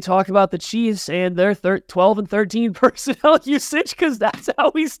fair that we talk about the Chiefs and their 12 and 13 personnel usage because that's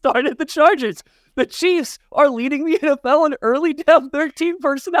how we started the Chargers. The Chiefs are leading the NFL in early down 13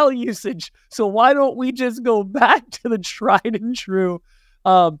 personnel usage. So why don't we just go back to the tried and true?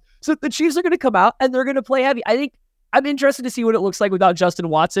 So the Chiefs are going to come out and they're going to play heavy. I think I'm interested to see what it looks like without Justin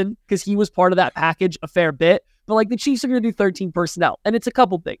Watson because he was part of that package a fair bit. But like the Chiefs are going to do 13 personnel, and it's a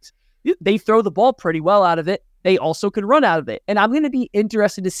couple things. They throw the ball pretty well out of it. They also can run out of it. And I'm going to be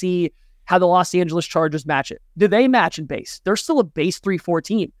interested to see how the Los Angeles Chargers match it. Do they match in base? They're still a base 3-4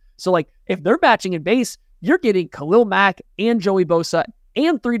 team. So like if they're matching in base, you're getting Khalil Mack and Joey Bosa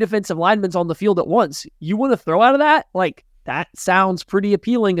and 3 defensive linemen on the field at once. You want to throw out of that? Like that sounds pretty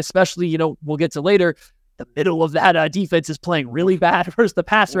appealing, especially, we'll get to later. The middle of that defense is playing really bad versus the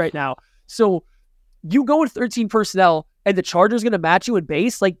pass right now. So you go with 13 personnel and the Chargers going to match you in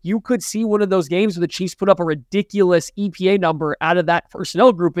base. Like you could see one of those games where the Chiefs put up a ridiculous EPA number out of that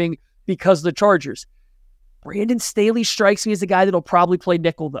personnel grouping because of the Chargers. Brandon Staley strikes me as the guy that'll probably play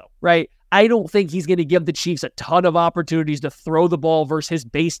nickel though, right? I don't think he's going to give the Chiefs a ton of opportunities to throw the ball versus his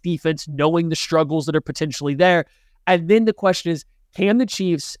base defense, knowing the struggles that are potentially there. And then the question is, can the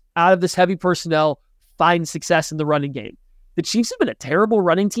Chiefs, out of this heavy personnel, find success in the running game? The Chiefs have been a terrible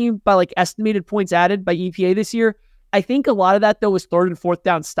running team by like estimated points added by EPA this year. I think a lot of that though is 3rd and 4th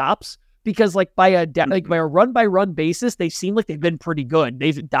down stops because like by a run by run basis, they seem like they've been pretty good.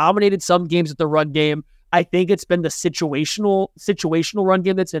 They've dominated some games with the run game. I think it's been the situational run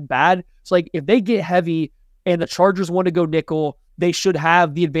game that's been bad. So like if they get heavy and the Chargers want to go nickel, they should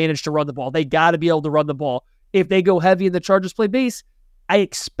have the advantage to run the ball. They got to be able to run the ball. If they go heavy and the Chargers play base, I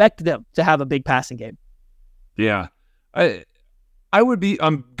expect them to have a big passing game. Yeah. I'm going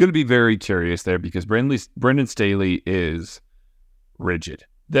to be very curious there because Brendan Staley is rigid.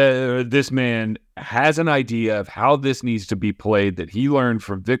 This man has an idea of how this needs to be played that he learned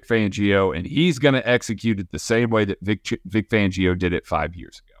from Vic Fangio, and he's going to execute it the same way that Vic Fangio did it 5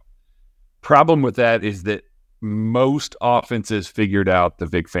 years ago. Problem with that is that most offenses figured out the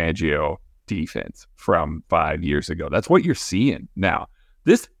Vic Fangio defense from 5 years ago. That's what you're seeing now.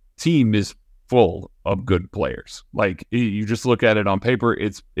 This team is full of good players. Like you just look at it on paper,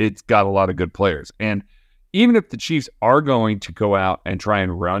 it's got a lot of good players. And even if the Chiefs are going to go out and try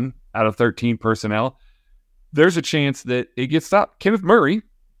and run out of 13 personnel, there's a chance that it gets stopped. Kenneth Murray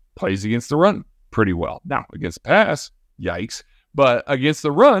plays against the run pretty well. Now, against the pass, yikes. But against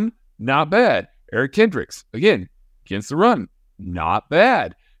the run, not bad. Eric Kendricks, again, against the run, not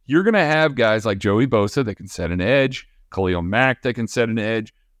bad. You're going to have guys like Joey Bosa that can set an edge, Khalil Mack that can set an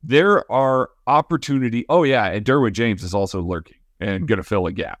edge. There are opportunity. Oh, yeah, and Derwin James is also lurking and going to fill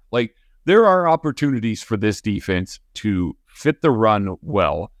a gap. Like, there are opportunities for this defense to fit the run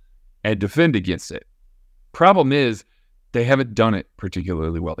well and defend against it. Problem is, they haven't done it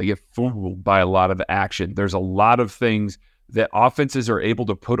particularly well. They get fooled by a lot of action. There's a lot of things that offenses are able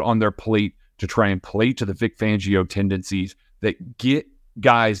to put on their plate to try and play to the Vic Fangio tendencies that get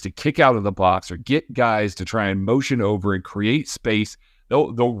guys to kick out of the box or get guys to try and motion over and create space.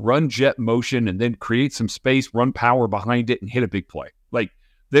 They'll run jet motion and then create some space, run power behind it, and hit a big play. Like,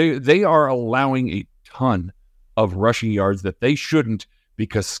 they are allowing a ton of rushing yards that they shouldn't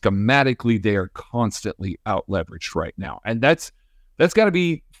because schematically they are constantly out-leveraged right now. And that's got to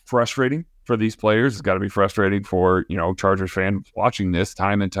be frustrating for for these players. It's got to be frustrating for, Chargers fans watching this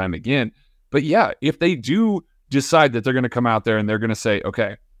time and time again. But yeah, if they do decide that they're going to come out there and they're going to say,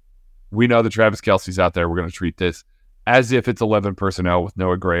 okay, we know that Travis Kelce's out there. We're going to treat this as if it's 11 personnel with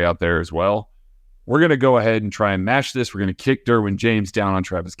Noah Gray out there as well. We're going to go ahead and try and match this. We're going to kick Derwin James down on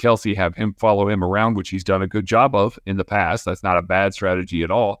Travis Kelce, have him follow him around, which he's done a good job of in the past. That's not a bad strategy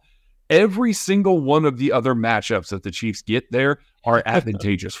at all. Every single one of the other matchups that the Chiefs get there are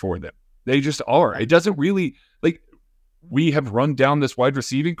advantageous for them. They just are. It doesn't really, we have run down this wide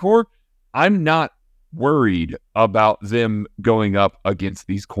receiving core. I'm not worried about them going up against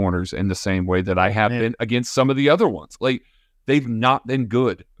these corners in the same way that I have been against some of the other ones. They've not been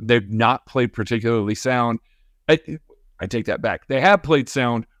good. They've not played particularly sound. I take that back. They have played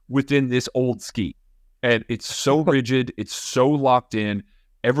sound within this old scheme. And it's so rigid. It's so locked in.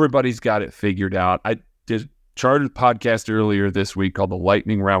 Everybody's got it figured out. I did a Chargers podcast earlier this week called The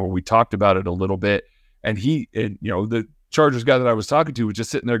Lightning Round where we talked about it a little bit. And the Chargers guy that I was talking to was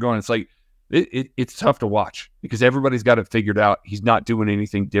just sitting there going, it's like, it's tough to watch because everybody's got it figured out. He's not doing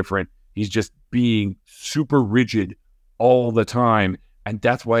anything different. He's just being super rigid all the time, and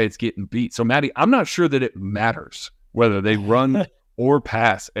that's why it's getting beat. So, Maddie, I'm not sure that it matters whether they run or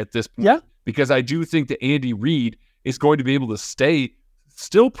pass at this point because I do think that Andy Reid is going to be able to stay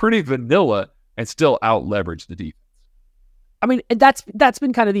still pretty vanilla and still out-leverage the defense. I mean, that's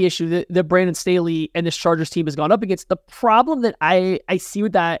been kind of the issue that Brandon Staley and this Chargers team has gone up against. The problem that I see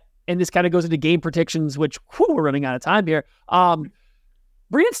with that, and this kind of goes into game predictions, which we're running out of time here.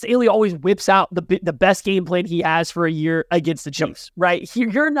 Brandon Staley always whips out the best game plan he has for a year against the Chiefs, right?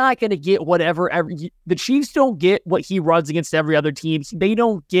 You're not going to get whatever. The Chiefs don't get what he runs against every other team. They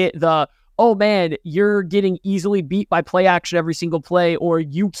don't get oh man, you're getting easily beat by play action every single play, or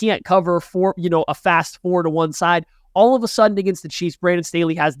you can't cover for, a fast 4 to one side. All of a sudden against the Chiefs, Brandon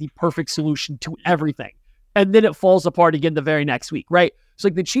Staley has the perfect solution to everything. And then it falls apart again the very next week, right? So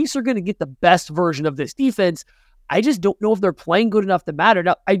the Chiefs are going to get the best version of this defense. I just don't know if they're playing good enough to matter.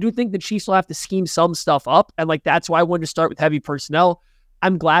 Now, I do think the Chiefs will have to scheme some stuff up, and that's why I wanted to start with heavy personnel.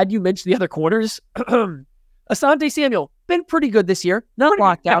 I'm glad you mentioned the other corners. Asante Samuel, been pretty good this year. Not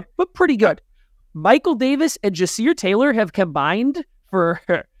locked out, but pretty good. Michael Davis and Jasir Taylor have combined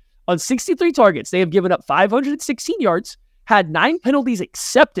on 63 targets. They have given up 516 yards, had 9 penalties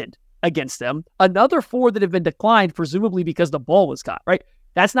accepted against them, another 4 that have been declined, presumably because the ball was caught, right?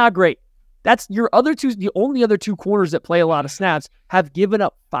 That's not great. That's your other two, the only other 2 corners that play a lot of snaps have given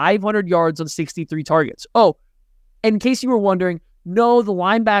up 500 yards on 63 targets. Oh, in case you were wondering, no, the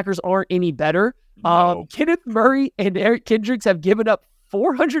linebackers aren't any better. No. Kenneth Murray and Eric Kendricks have given up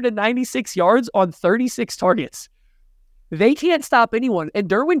 496 yards on 36 targets. They can't stop anyone. And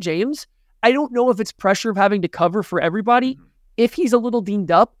Derwin James, I don't know if it's pressure of having to cover for everybody. If he's a little dinged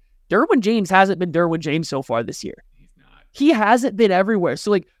up, Derwin James hasn't been Derwin James so far this year. He hasn't been everywhere.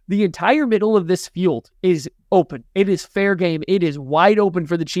 So the entire middle of this field is open. It is fair game. It is wide open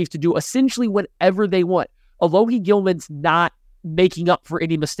for the Chiefs to do essentially whatever they want. Alohi Gilman's not making up for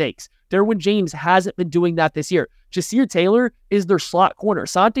any mistakes. Derwin James hasn't been doing that this year. Jasir Taylor is their slot corner.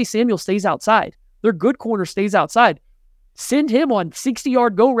 Asante Samuel stays outside. Their good corner stays outside. Send him on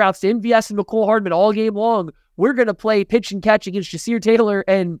 60-yard go routes to MVS and Mecole Hardman all game long. We're going to play pitch and catch against Jasir Taylor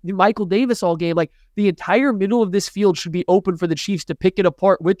and Michael Davis all game. The entire middle of this field should be open for the Chiefs to pick it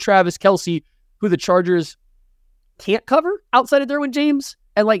apart with Travis Kelce, who the Chargers can't cover outside of Derwin James.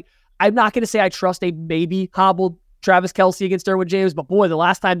 And I'm not going to say I trust a maybe hobbled Travis Kelce against Derwin James, but boy, the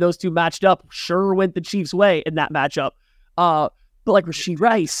last time those two matched up sure went the Chiefs' way in that matchup. But Rashee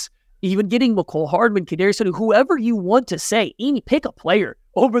Rice, even getting Mecole Hardman, Kadarius Toney, whoever you want to say, pick a player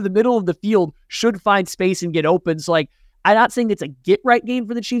over the middle of the field should find space and get open. So I'm not saying it's a get-right game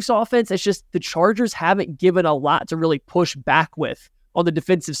for the Chiefs offense. It's just the Chargers haven't given a lot to really push back with on the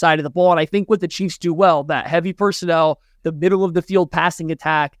defensive side of the ball. And I think what the Chiefs do well, that heavy personnel, the middle of the field passing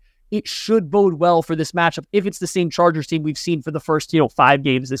attack, it should bode well for this matchup if it's the same Chargers team we've seen for the first 5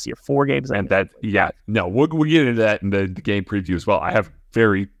 games this year, 4 games. And we'll get into that in the game preview as well. I have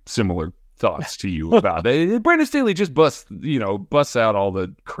very similar thoughts to you about it. Brandon Staley just busts out all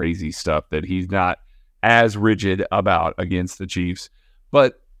the crazy stuff that he's not as rigid about against the Chiefs.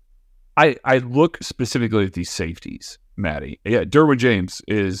 But I look specifically at these safeties, Maddie. Yeah, Derwin James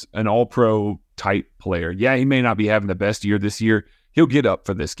is an all-pro type player. Yeah, he may not be having the best year this year. He'll get up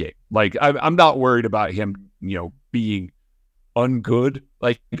for this game. I'm not worried about him, being ungood.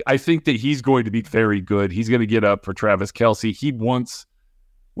 I think that he's going to be very good. He's going to get up for Travis Kelce. He wants,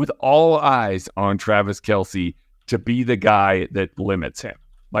 with all eyes on Travis Kelce, to be the guy that limits him.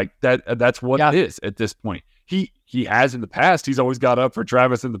 That's what it is at this point. He has in the past. He's always got up for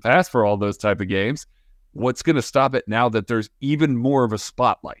Travis in the past for all those type of games. What's going to stop it now that there's even more of a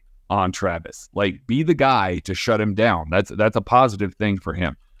spotlight on Travis? Like, be the guy to shut him down. That's a positive thing for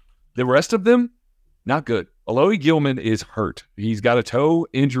him. The rest of them, not good. Alohi Gilman is hurt. He's got a toe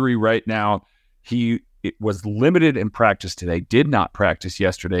injury right now. It was limited in practice today, did not practice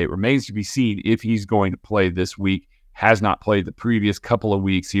yesterday. It remains to be seen if he's going to play this week. Has not played the previous couple of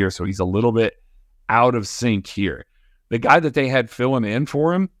weeks here, so he's a little bit out of sync here. The guy that they had filling in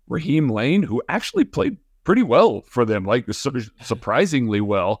for him, Raheem Lane, who actually played pretty well for them, like surprisingly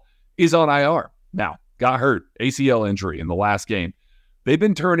well, is on IR. Now, got hurt, ACL injury in the last game. They've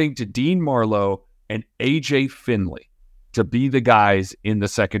been turning to Dean Marlowe and AJ Finley to be the guys in the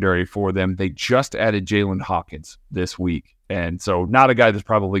secondary for them. They just added Jalen Hawkins this week, and so not a guy that's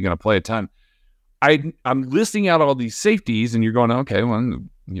probably going to play a ton. I'm listing out all these safeties, and you're going, okay, well,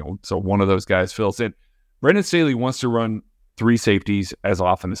 so one of those guys fills in. Brandon Staley wants to run 3 safeties as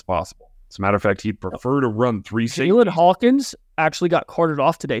often as possible. As a matter of fact, he'd prefer to run 3 safeties. Jalen Hawkins actually got carted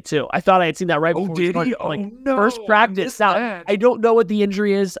off today, too. I thought I had seen that right before. Did he? No. First practice. Now, I don't know what the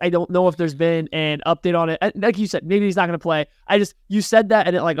injury is. I don't know if there's been an update on it. Like you said, maybe he's not going to play. You said that,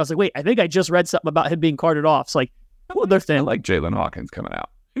 and I was like, wait, I think I just read something about him being carted off. It's like, well, they're saying, I like Jalen Hawkins coming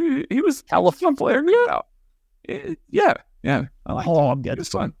out. He was a fun player. Yeah. I like I'm good. It was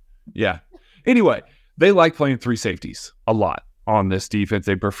fun. Yeah. Anyway, they like playing 3 safeties a lot on this defense.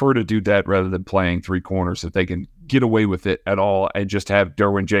 They prefer to do that rather than playing 3 corners if they can get away with it at all and just have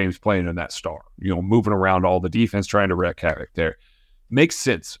Derwin James playing in that star, moving around all the defense, trying to wreak havoc there. Makes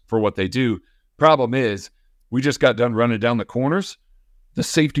sense for what they do. Problem is, we just got done running down the corners. The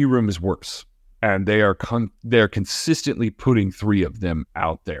safety room is worse. And they are they're consistently putting 3 of them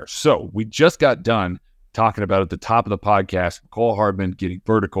out there. So we just got done talking about at the top of the podcast, Mecole Hardman getting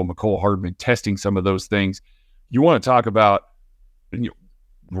vertical, Mecole Hardman testing some of those things. You want to talk about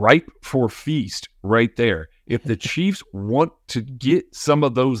ripe for feast right there. If the Chiefs want to get some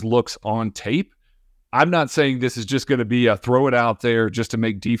of those looks on tape, I'm not saying this is just going to be a throw it out there just to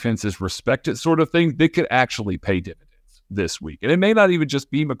make defenses respect it sort of thing. They could actually pay dividends this week. And it may not even just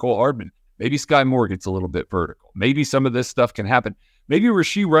be Mecole Hardman. Maybe Sky Moore gets a little bit vertical. Maybe some of this stuff can happen. Maybe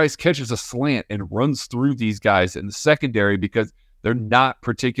Rashee Rice catches a slant and runs through these guys in the secondary because they're not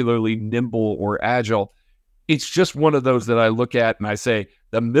particularly nimble or agile. It's just one of those that I look at and I say,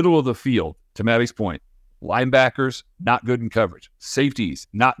 the middle of the field, to Maddie's point, linebackers, not good in coverage. Safeties,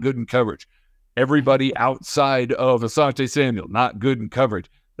 not good in coverage. Everybody outside of Asante Samuel, not good in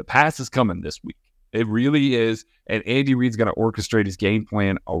coverage. The pass is coming this week. It really is. And Andy Reid's going to orchestrate his game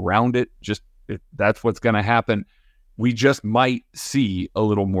plan around it. That's what's going to happen. We just might see a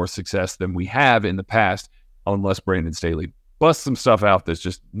little more success than we have in the past, unless Brandon Staley busts some stuff out that's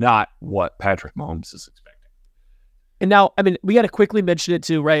just not what Patrick Mahomes is expecting. And now, we got to quickly mention it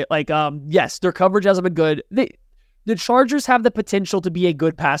too, right? Yes, their coverage hasn't been good. The Chargers have the potential to be a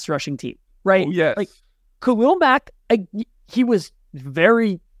good pass rushing team, right? Oh, yes. Khalil Mack, he was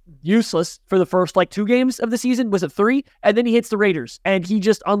very useless for the first 2 games of the season. Was it 3? And then he hits the Raiders and he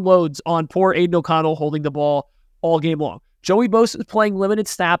just unloads on poor Aiden O'Connell holding the ball all game long. Joey Bosa is playing limited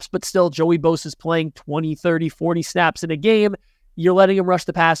snaps, but still Joey Bosa is playing 20, 30, 40 snaps in a game. You're letting him rush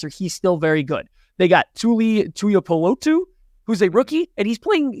the passer. He's still very good. They got Tuli Tuipulotu, who's a rookie, and he's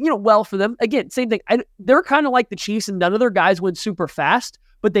playing, well for them. Again, same thing. They're kind of like the Chiefs, and none of their guys went super fast,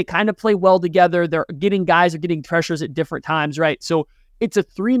 but they kind of play well together. Guys are getting pressures at different times, right? So it's a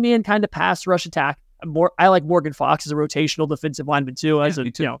 3-man kind of pass rush attack. I like Morgan Fox as a rotational defensive lineman too. As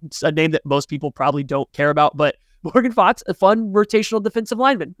it's a name that most people probably don't care about, but Morgan Fox, a fun rotational defensive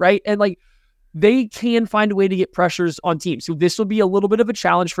lineman, right? And they can find a way to get pressures on teams. So this will be a little bit of a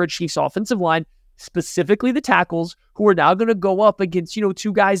challenge for a Chiefs offensive line, specifically the tackles, who are now going to go up against,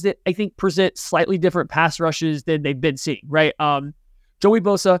 2 guys that I think present slightly different pass rushes than they've been seeing, right? Joey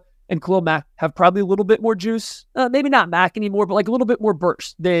Bosa and Khalil Mack have probably a little bit more juice. Maybe not Mack anymore, but a little bit more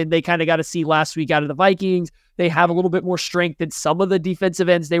burst than they kind of got to see last week out of the Vikings. They have a little bit more strength than some of the defensive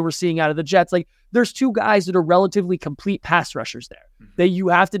ends they were seeing out of the Jets. There's 2 guys that are relatively complete pass rushers there. You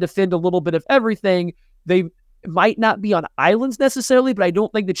have to defend a little bit of everything. They might not be on islands necessarily, but I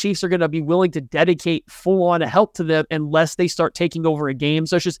don't think the Chiefs are going to be willing to dedicate full-on help to them unless they start taking over a game.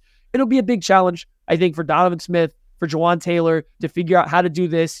 So it'll be a big challenge, I think, for Donovan Smith, for Jawan Taylor to figure out how to do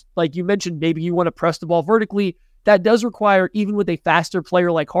this. Like you mentioned, maybe you want to press the ball vertically. That does require, even with a faster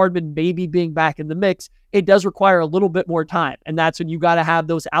player like Hardman maybe being back in the mix, it does require a little bit more time. And that's when you got to have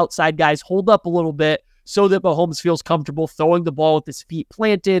those outside guys hold up a little bit so that Mahomes feels comfortable throwing the ball with his feet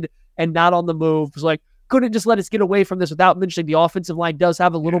planted and not on the move. It's couldn't just let us get away from this without mentioning the offensive line does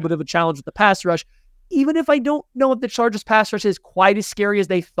have a little bit of a challenge with the pass rush. even if I don't know if the Chargers pass rush is quite as scary as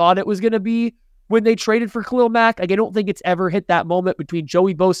they thought it was going to be when they traded for Khalil Mack, like I don't think it's ever hit that moment between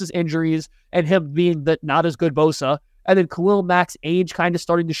Joey Bosa's injuries and him being the not as good Bosa, and then Khalil Mack's age kind of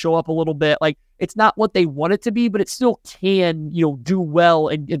starting to show up a little bit. Like, it's not what they want it to be, but it still can, do well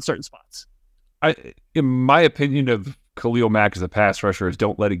in certain spots. In my opinion of Khalil Mack as a pass rusher is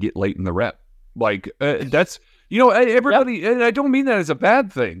don't let it get late in the rep. Like, that's, everybody, and I don't mean that as a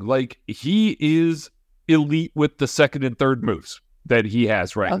bad thing. Like, he is elite with the second and third moves that he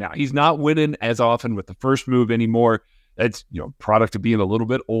has right now. He's not winning as often with the first move anymore. That's, product of being a little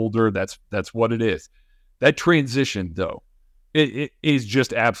bit older. That's what it is. That transition, though, it is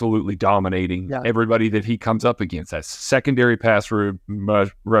just absolutely dominating everybody that he comes up against. That secondary pass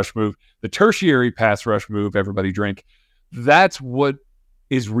rush move, the tertiary pass rush move, everybody drink. That's what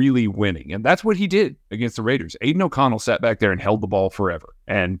is really winning. And that's what he did against the Raiders. Aiden O'Connell sat back there and held the ball forever.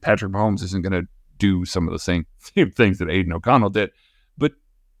 And Patrick Mahomes isn't going to do some of the same things that Aiden O'Connell did. But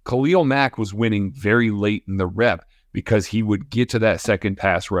Khalil Mack was winning very late in the rep because he would get to that second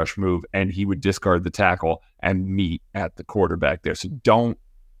pass rush move and he would discard the tackle and meet at the quarterback there. So don't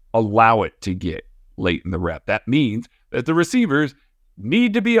allow it to get late in the rep. That means that the receivers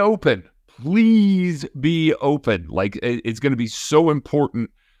need to be open. Please be open. Like, it's going to be so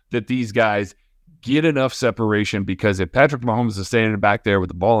important that these guys get enough separation, because if Patrick Mahomes is standing back there with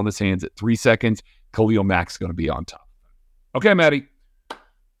the ball in his hands at 3 seconds, Khalil Mack's going to be on top. Okay, Maddie.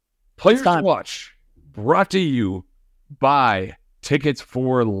 Players to watch, brought to you by Tickets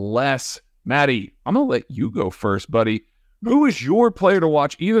for Less. Maddie, I'm going to let you go first, buddy. Who is your player to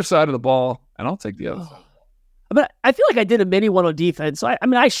watch either side of the ball? And I'll take the other side. But I feel like I did a mini one on defense. So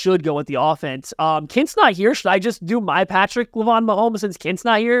I should go with the offense. Kent's not here. Should I just do my Patrick Lavon Mahomes since Kent's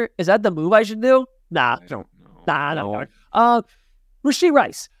not here? Is that the move I should do? Nah. I don't know. Nah. Rashee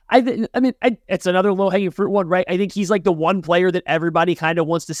Rice. It's another low-hanging fruit one, right? I think he's like the one player that everybody kind of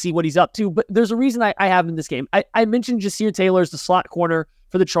wants to see what he's up to. But there's a reason I have him in this game. I mentioned Jasir Taylor as the slot corner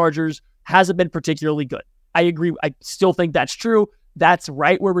for the Chargers. Hasn't been particularly good. I agree. I still think that's true. That's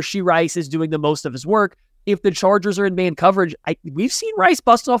right where Rashee Rice is doing the most of his work. If the Chargers are in man coverage, we've seen Rice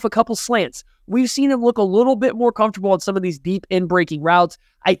bust off a couple slants. We've seen him look a little bit more comfortable on some of these deep in-breaking routes.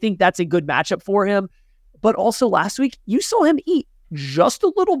 I think that's a good matchup for him. But also last week, you saw him eat just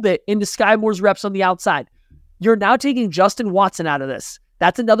a little bit into Sky Moore's reps on the outside. You're now taking Justin Watson out of this.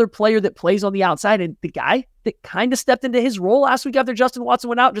 That's another player that plays on the outside. And the guy that kind of stepped into his role last week after Justin Watson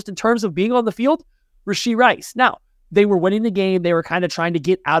went out, just in terms of being on the field, Rashee Rice. Now, they were winning the game. They were kind of trying to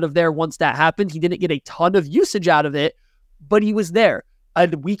get out of there once that happened. He didn't get a ton of usage out of it, but he was there. A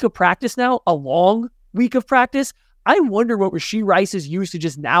week of practice now, a long week of practice. I wonder what Rashee Rice's usage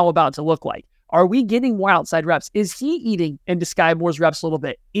is now about to look like. Are we getting more outside reps? Is he eating into Sky Moore's reps a little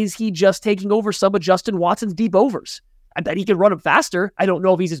bit? Is he just taking over some of Justin Watson's deep overs? And that he can run them faster. I don't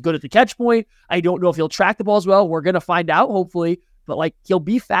know if he's as good at the catch point. I don't know if he'll track the ball as well. We're going to find out, hopefully. But he'll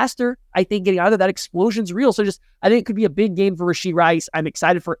be faster. I think getting out of that explosion's real. So I think it could be a big game for Rashee Rice. I'm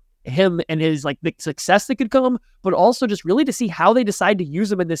excited for him and his the success that could come, but also just really to see how they decide to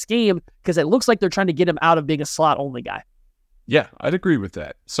use him in this game, because it looks like they're trying to get him out of being a slot only guy. Yeah, I'd agree with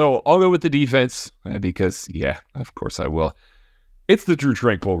that. So I'll go with the defense because, of course I will. It's the Drue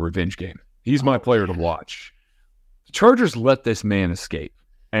Tranquill revenge game. He's my player to watch. The Chargers let this man escape.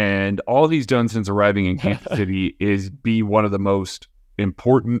 And all he's done since arriving in Kansas City is be one of the most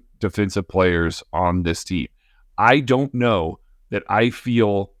important defensive players on this team. I don't know that I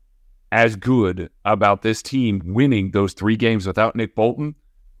feel as good about this team winning those 3 games without Nick Bolton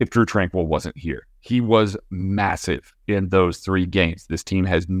if Drue Tranquill wasn't here. He was massive in those 3 games. This team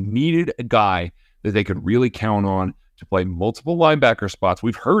has needed a guy that they could really count on to play multiple linebacker spots.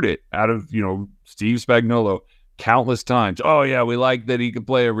 We've heard it out of, Steve Spagnuolo countless times. Oh, yeah, we like that he can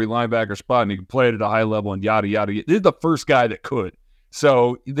play every linebacker spot and he can play it at a high level and yada, yada. This is the first guy that could.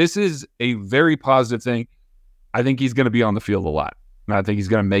 So this is a very positive thing. I think he's going to be on the field a lot. And I think he's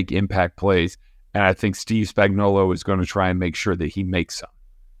going to make impact plays. And I think Steve Spagnuolo is going to try and make sure that he makes some.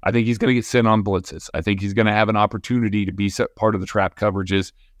 I think he's going to get sent on blitzes. I think he's going to have an opportunity to be part of the trap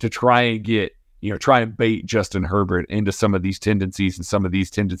coverages to try and get, try and bait Justin Herbert into some of these tendencies and some of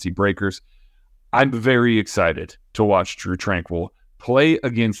these tendency breakers. I'm very excited to watch Drue Tranquill play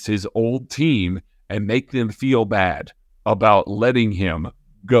against his old team and make them feel bad about letting him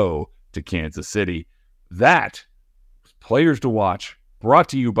go to Kansas City. That was Players to Watch, brought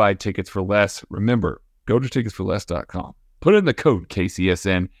to you by Tickets for Less. Remember, go to ticketsforless.com. Put in the code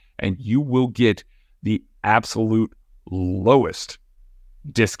KCSN, and you will get the absolute lowest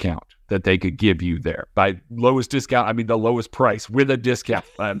discount that they could give you there. By lowest discount, I mean the lowest price with a discount.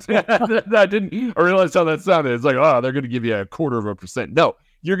 I realized how that sounded. It's like, oh, they're going to give you 0.25%. No,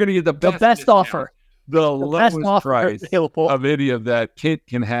 you're going to get the best offer. The lowest best price available. of any of that. Kit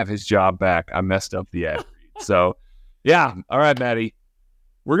can have his job back. I messed up the ad. So, yeah. All right, Maddie.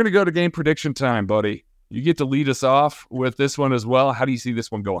 We're going to go to game prediction time, buddy. You get to lead us off with this one as well. How do you see this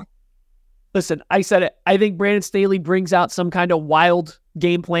one going? Listen, I said it. I think Brandon Staley brings out some kind of wild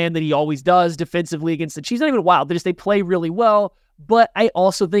game plan that he always does defensively against the Chiefs. Not even wild. They play really well. But I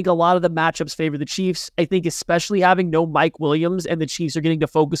also think a lot of the matchups favor the Chiefs. I think especially having no Mike Williams and the Chiefs are getting to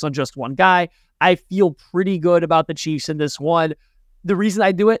focus on just one guy. I feel pretty good about the Chiefs in this one. The reason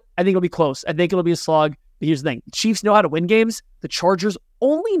I do it, I think it'll be close. I think it'll be a slog. But here's the thing. The Chiefs know how to win games. The Chargers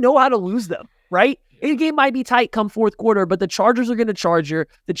only know how to lose them, right? A game might be tight come fourth quarter, but the Chargers are going to Charger.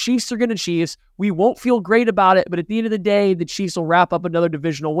 The Chiefs are going to Chiefs. We won't feel great about it, but at the end of the day, the Chiefs will wrap up another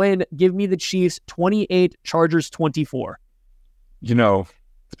divisional win. Give me the Chiefs 28, Chargers 24. You know,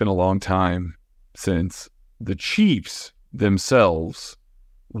 it's been a long time since the Chiefs themselves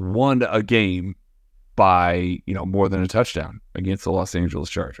won a game by, more than a touchdown against the Los Angeles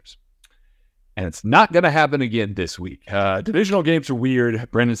Chargers. And it's not going to happen again this week. Divisional games are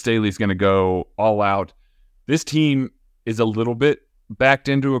weird. Brandon Staley's going to go all out. This team is a little bit backed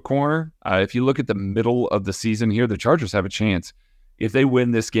into a corner. If you look at the middle of the season here, the Chargers have a chance, if they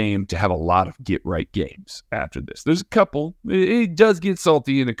win this game, to have a lot of get-right games after this. There's a couple. It does get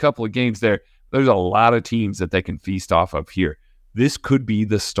salty in a couple of games there. There's a lot of teams that they can feast off of here. This could be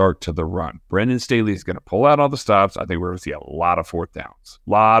the start to the run. Brandon Staley is going to pull out all the stops. I think we're going to see a lot of fourth downs, a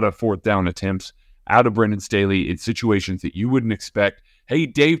lot of fourth down attempts out of Brandon Staley in situations that you wouldn't expect. Hey,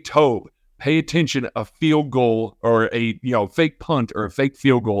 Dave Tobe, pay attention. A field goal or a fake punt or a fake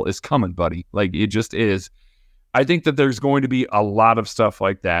field goal is coming, buddy. Like, it just is. I think that there's going to be a lot of stuff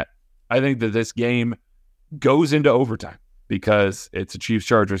like that. I think that this game goes into overtime because it's a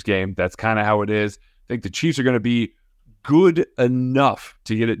Chiefs-Chargers game. That's kind of how it is. I think the Chiefs are going to be good enough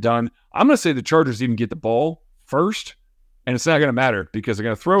to get it done. I'm going to say the Chargers even get the ball first, and it's not going to matter because they're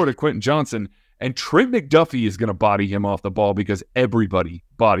going to throw it at Quentin Johnson, and Trent McDuffie is going to body him off the ball because everybody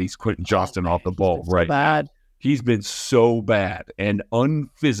bodies Quentin Johnston off the ball right bad. now. He's been so bad and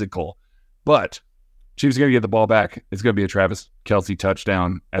unphysical, but Chiefs are going to get the ball back. It's going to be a Travis Kelce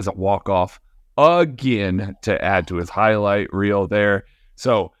touchdown as a walk-off again to add to his highlight reel there.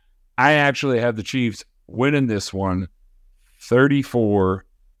 So I actually have the Chiefs winning this one 34-28.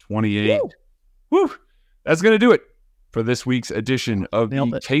 Woo! That's going to do it for this week's edition of the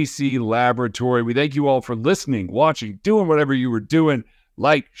KC Laboratory. We thank you all for listening, watching, doing whatever you were doing.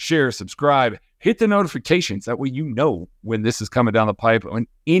 Like, share, subscribe, hit the notifications. That way you know when this is coming down the pipe, when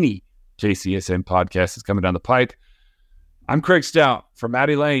any KCSN podcast is coming down the pipe. I'm Craig Stout from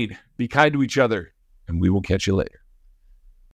Maddie Lane. Be kind to each other, and we will catch you later.